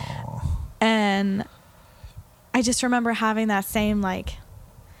everything. Aww. And I just remember having that same, like,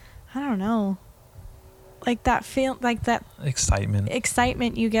 I don't know, like that feel, like that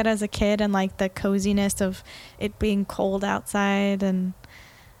excitement you get as a kid, and like the coziness of it being cold outside, and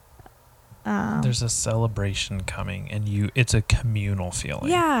there's a celebration coming, and it's a communal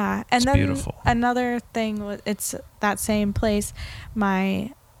feeling. Yeah. And it's then beautiful. Another thing was, it's that same place,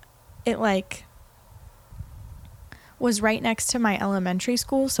 it like was right next to my elementary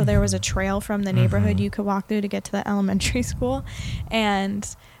school, so there was a trail from the neighborhood you could walk through to get to the elementary school,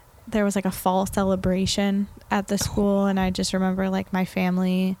 and there was like a fall celebration at the school, and I just remember like my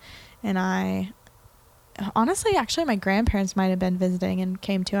family and I, honestly, actually my grandparents might have been visiting and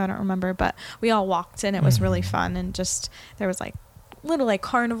came too, I don't remember, but we all walked, and it was really fun, and just there was like little like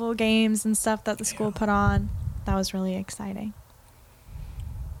carnival games and stuff that the school Yeah. put on. That was really exciting.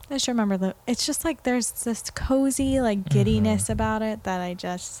 I just remember it's just like there's this cozy like giddiness about it that I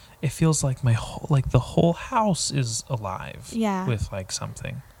just It feels like the whole house is alive. Yeah. With like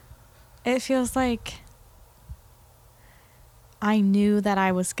something. it feels like I knew that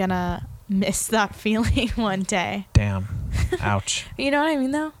I was gonna miss that feeling one day. Damn. Ouch. You know what I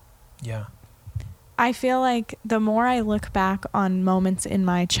mean though? Yeah. I feel like the more I look back on moments in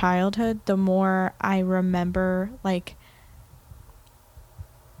my childhood, the more I remember like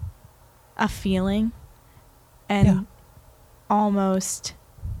a feeling and Yeah. almost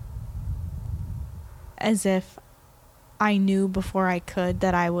as if I knew before I could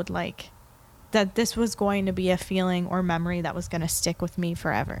that I would like that this was going to be a feeling or memory that was going to stick with me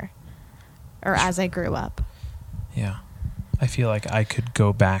forever or as I grew up. Yeah. I feel like I could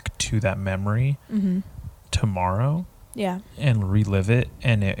go back to that memory tomorrow Yeah. and relive it,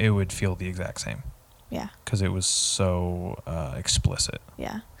 and it would feel the exact same Yeah. because it was so explicit.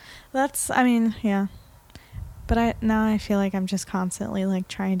 Yeah. Yeah. But now I feel like I'm just constantly like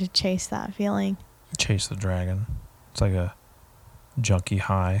trying to chase that feeling. Chase the dragon. It's like a junkie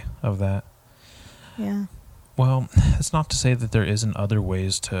high of that. Yeah. Well, it's not to say that there isn't other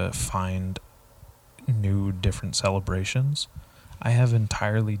ways to find new, different celebrations. I have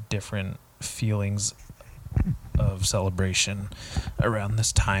entirely different feelings of celebration around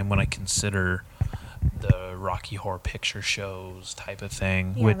this time when I consider the Rocky Horror Picture Shows type of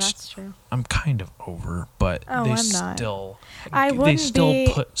thing, Yeah, which that's true. I'm kind of over, but Oh, they I'm not. still I they wouldn't still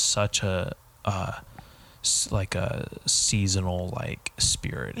be- put such a like a seasonal like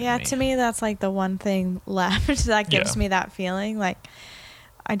spirit in Yeah, me. to me that's like the one thing left that gives Yeah. me that feeling. Like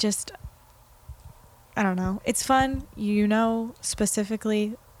I don't know. It's fun,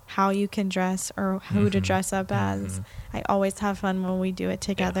 specifically how you can dress or who to Mhm. dress up as. Mhm. I always have fun when we do it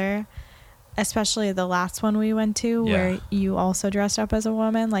together. Especially the last one we went to Yeah. where you also dressed up as a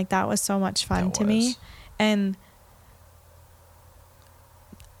woman. Like that was so much fun That to me. was. And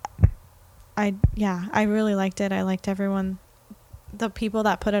I really liked it. I liked everyone. The people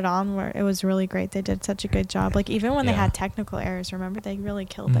that put it on it was really great. They did such a good job. Like even when they Yeah. had technical errors, remember, they really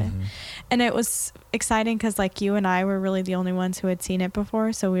killed it. Mhm. And it was exciting because like you and I were really the only ones who had seen it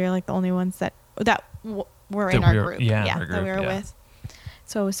before. So we were like the only ones that were in That our we were- group. yeah, in Yeah, our that group, we were yeah. with.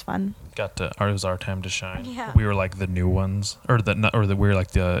 So it was fun. It was our time to shine. Yeah. We were like the new ones, or we were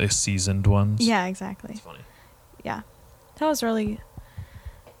like the seasoned ones. Yeah, exactly. It's funny. Yeah. That was really,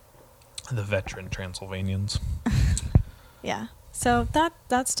 The veteran Transylvanians. yeah. So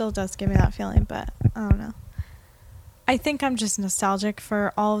that still does give me that feeling, but I don't know. I think I'm just nostalgic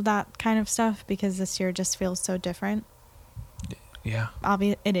for all of that kind of stuff because this year just feels so different. Yeah.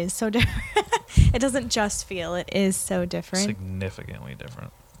 It is so different. It doesn't just feel, it is so different. Significantly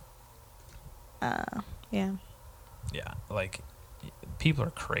different. Yeah. Yeah. Like, people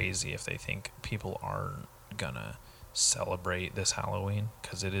are crazy if they think people aren't gonna celebrate this Halloween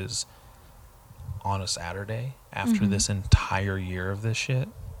because it is on a Saturday after this entire year of this shit.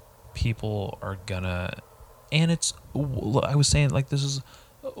 People are gonna, and I was saying, like, this is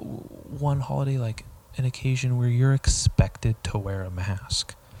one holiday, like an occasion where you're expected to wear a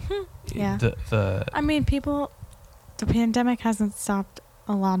mask. Yeah. The I mean, the pandemic hasn't stopped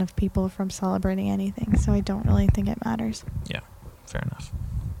a lot of people from celebrating anything, so I don't really think it matters. yeah, fair enough.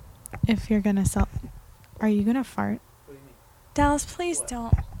 If you're gonna are you gonna fart? What do you mean? Dallas, please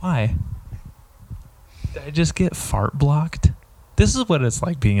don't. Why? Did I just get fart blocked? This is what it's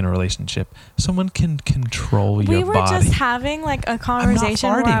like being in a relationship. Someone can control your We were body. just having like a conversation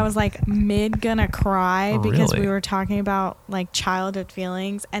where I farting. was like mid gonna cry Oh, because really? we were talking about like childhood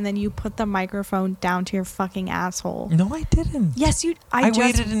feelings, and then you put the microphone down to your fucking asshole. No, I didn't. Yes, you. I just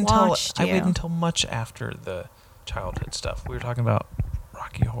waited until watched I you. waited until much after the childhood stuff. We were talking about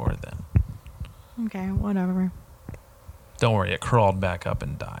Rocky Horror then. Okay, whatever. Don't worry, it crawled back up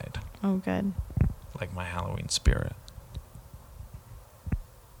and died, Oh, good. like my Halloween spirit.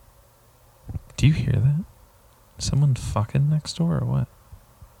 Do you hear that? Someone fucking next door or what?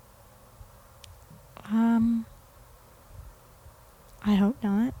 I hope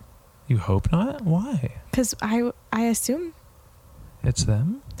not, You hope not? Why? because I assume It's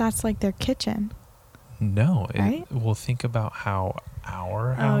them? that's like their kitchen. No. Right? Well, think about how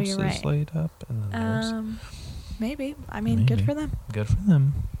our Oh, house you're is right. laid up and then theirs. Maybe. I mean, good Maybe. for them. Good for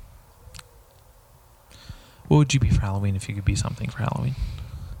them. What would you be for Halloween if you could be something for Halloween?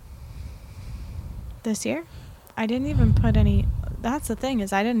 This year, I didn't even put any. That's the thing,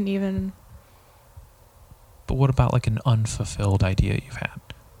 is I didn't even. But what about like an unfulfilled idea you've had?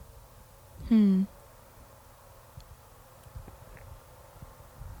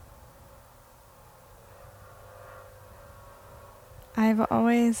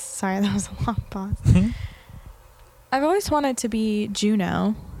 Sorry, that was a long pause. I've always wanted to be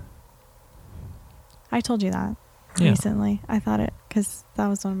Juno. I told you that recently. I thought it, because that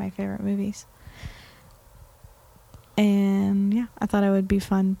was one of my favorite movies. And yeah, I thought it would be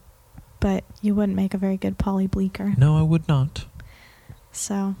fun, but you wouldn't make a very good Polly Bleeker. No, I would not.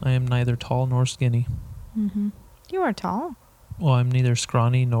 So. I am neither tall nor skinny. Mm-hmm. You are tall. Well, I'm neither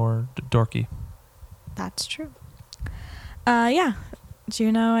scrawny nor dorky. That's true. Yeah.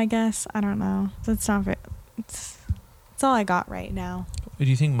 Juno, I guess. I don't know. That's not very, it's all I got right now. Do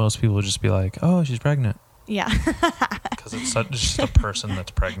you think most people would just be like, oh, she's pregnant? Yeah. Because it's just a person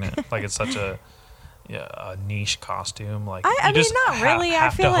that's pregnant. Like, it's such a niche costume. Like, I mean, not really. I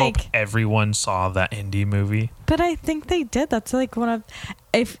feel like everyone saw that indie movie. But I think they did. That's like one of,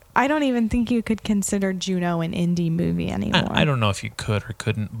 if I don't even think you could consider Juno an indie movie anymore. I don't know if you could or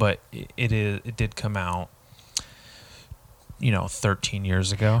couldn't, but it did come out, 13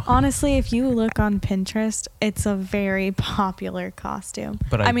 years ago. Honestly, if you look on Pinterest, it's a very popular costume.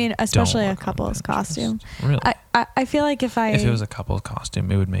 But I mean, especially a couple's costume. Really? I feel like if it was a couple's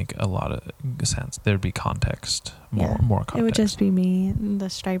costume, it would make a lot of sense. There'd be context, more context. It would just be me in the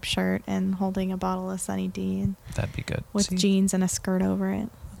striped shirt and holding a bottle of Sunny D, and that'd be good. with jeans and a skirt over it.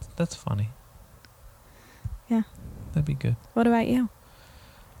 That's funny. Yeah. That'd be good. What about you?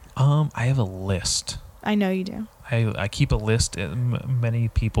 I have a list. I know you do. I keep a list. Many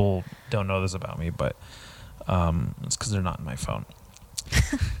people don't know this about me, but it's because they're not in my phone.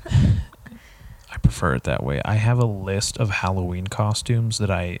 I prefer it that way. I have a list of Halloween costumes that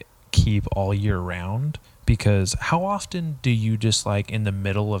I keep all year round, because how often do you just like in the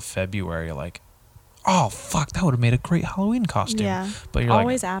middle of February like, oh fuck, that would have made a great Halloween costume. Yeah. But you're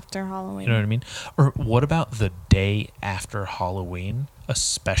always like, after Halloween. You know what I mean? Or what about the day after Halloween?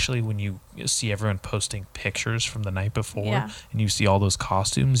 Especially when you see everyone posting pictures from the night before, and you see all those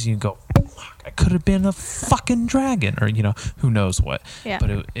costumes, you go, fuck, I could have been a fucking dragon, or who knows what. Yeah.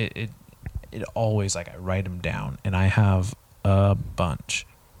 But it always, like, I write them down, and I have a bunch.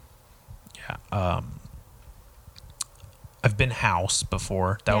 Yeah. I've been House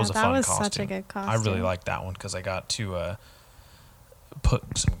before. That was a fun costume. That was such a good costume. I really liked that one because I got to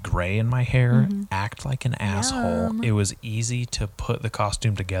put some gray in my hair, act like an asshole. Yum. It was easy to put the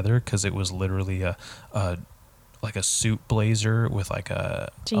costume together because it was literally a suit blazer with like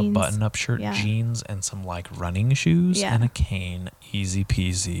a button-up shirt, jeans, and some like running shoes and a cane. Easy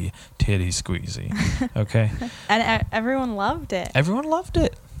peasy, titty squeezy. Okay. And everyone loved it. Everyone loved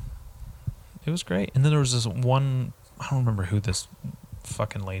it. It was great. And then there was this one, I don't remember who this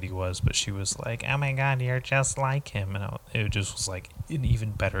fucking lady was, but she was like, oh my god, you're just like him. And it just was like an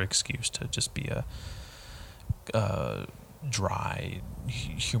even better excuse to just be a dry,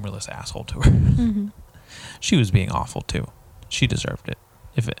 humorless asshole to her. She was being awful too. She deserved it,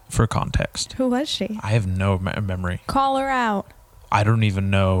 for context. Who was she? I have no memory. Call her out. I don't even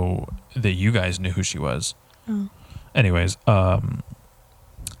know that you guys knew who she was. Oh. Anyways,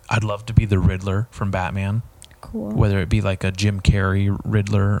 I'd love to be the Riddler from Batman. Cool. Whether it be like a Jim Carrey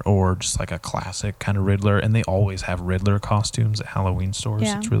Riddler or just like a classic kind of Riddler. And they always have Riddler costumes at Halloween stores.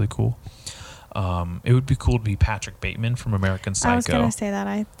 Yeah. It's really cool. It would be cool to be Patrick Bateman from American Psycho. I was going to say that.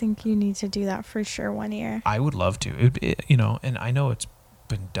 I think you need to do that for sure one year. I would love to. And I know it's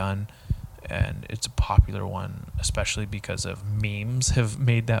been done and it's a popular one, especially because of memes have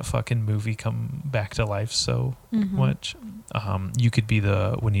made that fucking movie come back to life so much. You could be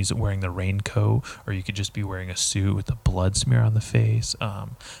when he's wearing the raincoat, or you could just be wearing a suit with a blood smear on the face.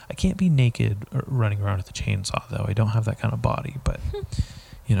 I can't be naked or running around with a chainsaw though. I don't have that kind of body, but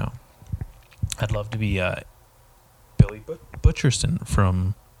I'd love to be Billy Butcherson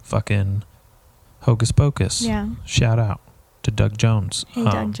from fucking Hocus Pocus. Yeah. Shout out to Doug Jones. Hey,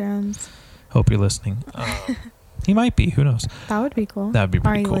 Doug Jones. Hope you're listening. He might be. Who knows? That would be cool. That would be pretty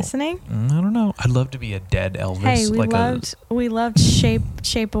cool. Are you cool. listening? I don't know. I'd love to be a dead Elvis. Hey, we loved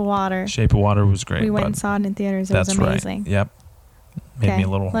Shape of Water. Shape of Water was great. We went and saw it in theaters. It was amazing. Right. Yep. Made me a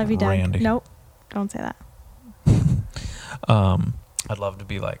little love you, Doug. randy. Nope. Don't say that. I'd love to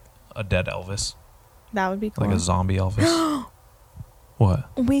be like a dead Elvis. That would be cool. Like a zombie Elvis. What?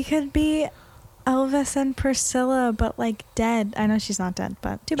 We could be Elvis and Priscilla, but like dead. I know she's not dead,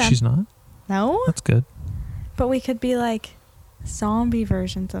 but too bad. She's not? No? That's good. But we could be like zombie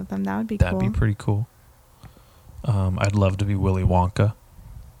versions of them. That would be cool. That'd be pretty cool. I'd love to be Willy Wonka.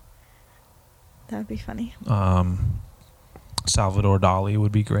 That would be funny. Salvador Dali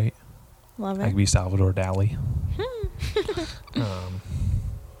would be great. Love it. I could be Salvador Dali.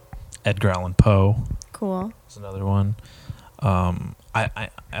 Edgar Allan Poe. Cool. That's another one. I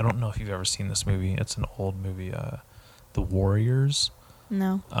don't know if you've ever seen this movie. It's an old movie. The Warriors.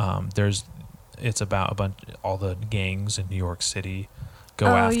 No. It's about all the gangs in New York City go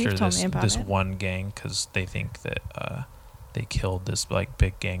Oh, after you've told me about this it. one gang because they think that they killed this like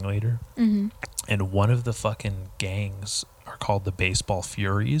big gang leader. Mm-hmm. And one of the fucking gangs are called the Baseball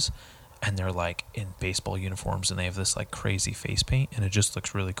Furies, and they're like in baseball uniforms, and they have this like crazy face paint, and it just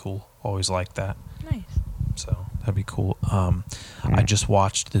looks really cool. Always liked that. Nice. So that'd be cool. I just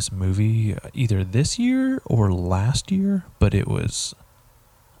watched this movie either this year or last year, but it was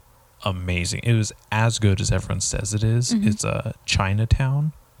amazing. It was as good as everyone says it is. Mhm. It's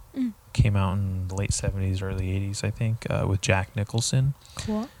Chinatown. Mm. Came out in the late 70s, early 80s, I think, with Jack Nicholson.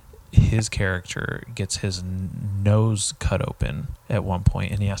 Cool. His character gets his nose cut open at one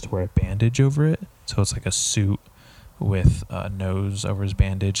point, and he has to wear a bandage over it. So it's like a suit with a nose over his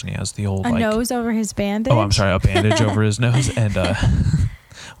bandage, and he has the old A nose over his bandage? Oh, I'm sorry, a bandage over his nose. And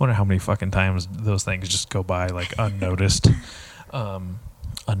wonder how many fucking times those things just go by like unnoticed,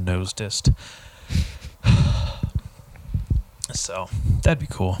 unnosedest. So that'd be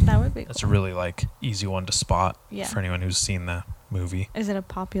cool. That would be That's cool. a really like easy one to spot Yeah. for anyone who's seen the movie. Is it a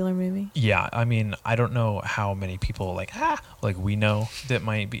popular movie? Yeah, I mean, I don't know how many people like we know that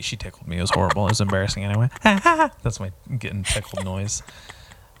might be. She tickled me. It was horrible. It was embarrassing anyway. That's my getting tickled noise.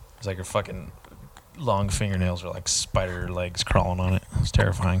 It's like her fucking long fingernails are like spider legs crawling on it. It's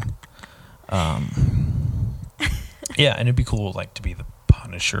terrifying. Yeah, and it'd be cool like to be the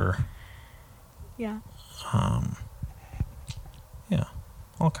Punisher. Yeah. Yeah,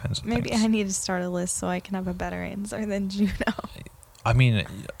 all kinds of Maybe things. I need to start a list so I can have a better answer than Juno. I mean,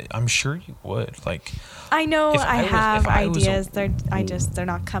 I'm sure you would. Like, I know If I I was- have if I was a- ideas. They're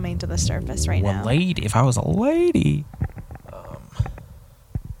not coming to the surface right now. if I was a lady,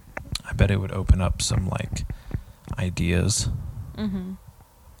 I bet it would open up some like ideas. Mm-hmm.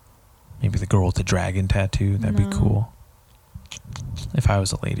 Maybe the girl with the dragon tattoo. That'd No. be cool. If I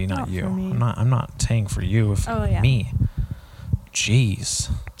was a lady, not Not you. for me. I'm not saying for you. If Oh, yeah. me.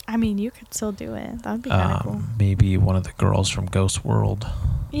 Jeez. I mean, you could still do it. That would be kind of cool. Maybe one of the girls from Ghost World.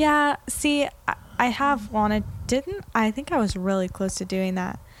 Yeah. See, I have wanted. I think I was really close to doing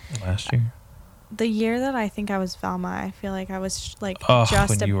that. Last year. The year that I think I was Velma, I feel like I was like Oh,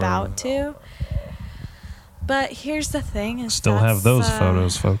 just when you were about to. But here's the thing: is Still have those that's,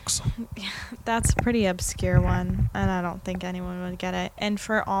 photos, folks. That's a pretty obscure one, and I don't think anyone would get it. And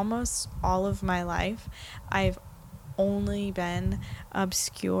for almost all of my life, I've only been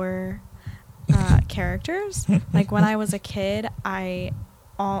obscure characters. Like when I was a kid,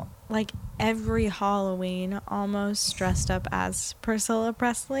 every Halloween almost dressed up as Priscilla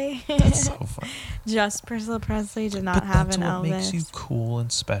Presley. That's so fun. Just Priscilla Presley did not But have that's an what Elvis. makes you cool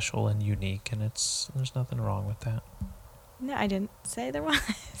and special and unique, and there's nothing wrong with that. No, I didn't say there was.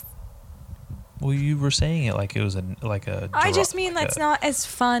 Well, you were saying it like it was I just mean that's not as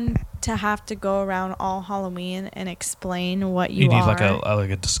fun to have to go around all Halloween and explain what you need are. like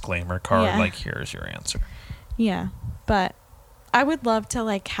a disclaimer card. Yeah. Like, here's your answer. Yeah, but I would love to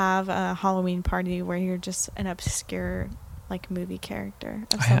like have a Halloween party where you're just an obscure like movie character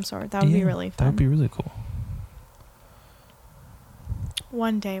of some sort. That would be really fun. That would be really cool.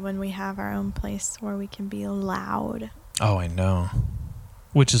 One day when we have our own place where we can be loud. Oh, I know.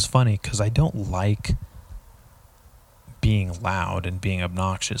 Which is funny because I don't like being loud and being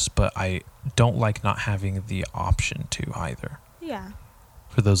obnoxious, but I don't like not having the option to either. Yeah.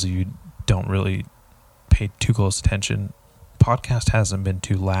 For those of you who don't really pay too close attention, podcast hasn't been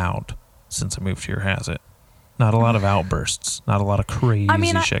too loud since I moved here, has it? Not a lot of outbursts, not a lot of crazy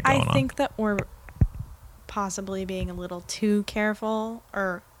shit going on. I think that we're possibly being a little too careful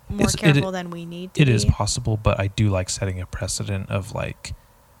or more careful than we need to It be. is possible, but I do like setting a precedent of like,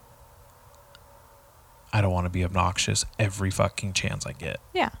 I don't want to be obnoxious every fucking chance I get.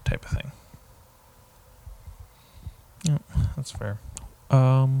 Yeah. Type of thing. Yeah, that's fair.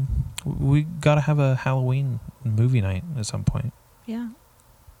 We gotta have a Halloween movie night at some point. Yeah.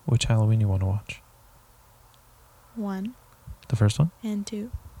 Which Halloween you want to watch? 1 The first one? and 2.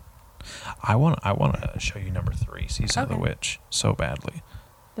 I want to show you number 3, Season of the Okay. Witch, so badly.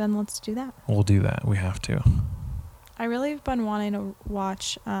 Then let's do that. We'll do that. We have to. I really have been wanting to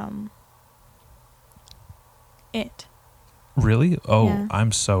watch It. Really? Oh, Yeah.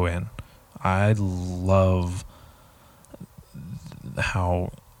 I'm so in. I love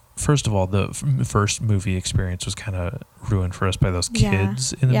how, first of all, the first movie experience was kind of ruined for us by those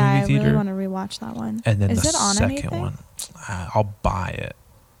kids in the movie theater. I really want to rewatch that one. And then Is the it on second anything? one, I'll buy it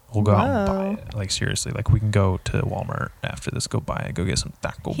We'll go out and buy it. Like, seriously. Like, we can go to Walmart after this, go get some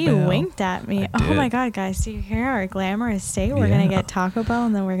Taco Bell. He winked at me. Oh my God, guys. Do you hear our glamorous state? We're going to get Taco Bell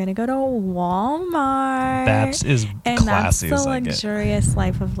and then we're going to go to Walmart. That's as classy as I get. And that's the luxurious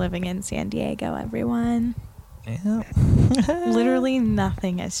life of living in San Diego, everyone. Yeah. Literally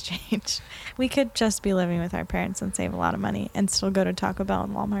nothing has changed. We could just be living with our parents and save a lot of money and still go to Taco Bell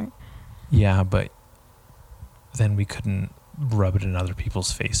and Walmart. Yeah, but then we couldn't rub it in other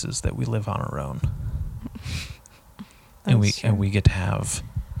people's faces that we live on our own. and we get to have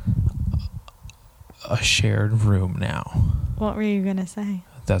a shared room now. What were you going to say?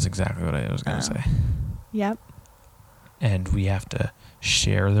 That's exactly what I was going to say. Yep. And we have to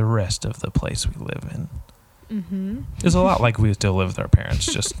share the rest of the place we live in. Mm-hmm. It's a lot like we still live with our parents,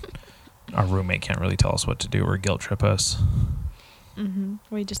 just our roommate can't really tell us what to do or guilt trip us. Mm-hmm.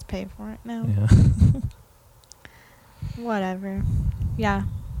 We just pay for it now. Yeah. Whatever. Yeah.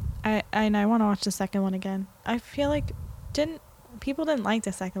 I want to watch the second one again. I feel like people didn't like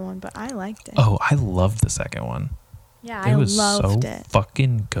the second one, but I liked it. Oh, I loved the second one. Yeah, I loved it.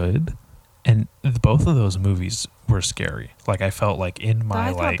 Fucking good. And both of those movies were scary. Like, I felt like in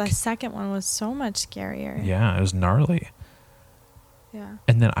my, but I thought the second one was so much scarier. Yeah, it was gnarly. Yeah.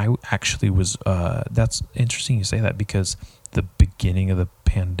 And then I actually was, that's interesting you say that, because the beginning of the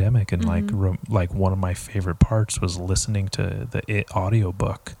pandemic and like one of my favorite parts was listening to the It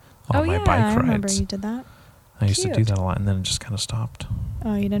audiobook on my bike rides. I remember you did that. I used to do that a lot, and then it just kind of stopped.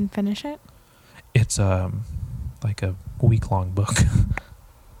 Oh, you didn't finish it? It's like a week-long book.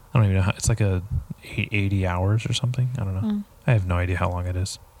 I don't even know how, it's like 80 hours or something. I don't know. I have no idea how long it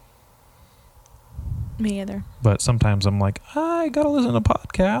is. Me either. But sometimes I'm like, I gotta listen to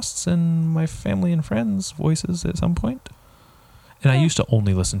podcasts and my family and friends' voices at some point. And I used to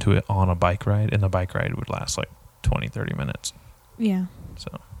only listen to it on a bike ride, and the bike ride would last like 20, 30 minutes. Yeah.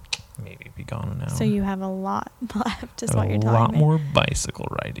 So maybe be gone an hour. So you have a lot left, is what you're telling me. A lot more bicycle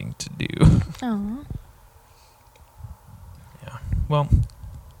riding to do. Oh. Yeah. Well,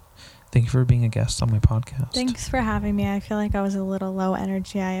 thank you for being a guest on my podcast. Thanks for having me. I feel like I was a little low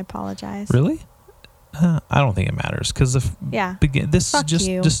energy. I apologize. Really? I don't think it matters, because this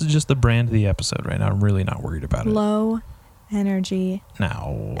is just the brand of the episode right now. I'm really not worried about it. Low energy.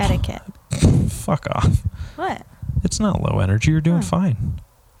 No. Etiquette. Fuck off. What? It's not low energy. You're doing fine.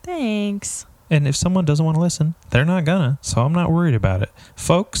 Thanks. And if someone doesn't want to listen, they're not gonna. So I'm not worried about it,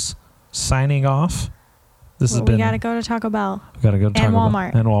 folks. Signing off. This has been. We gotta go to Taco Bell. We gotta go to Taco Bell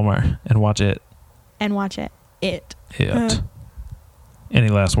and Walmart and watch it. It. Any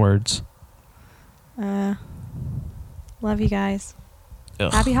last words? Love you guys.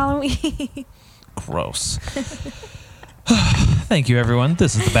 Ugh. Happy Halloween. Gross. Thank you, everyone.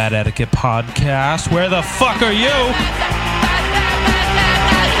 This is the Bad Etiquette Podcast. Where the fuck are you?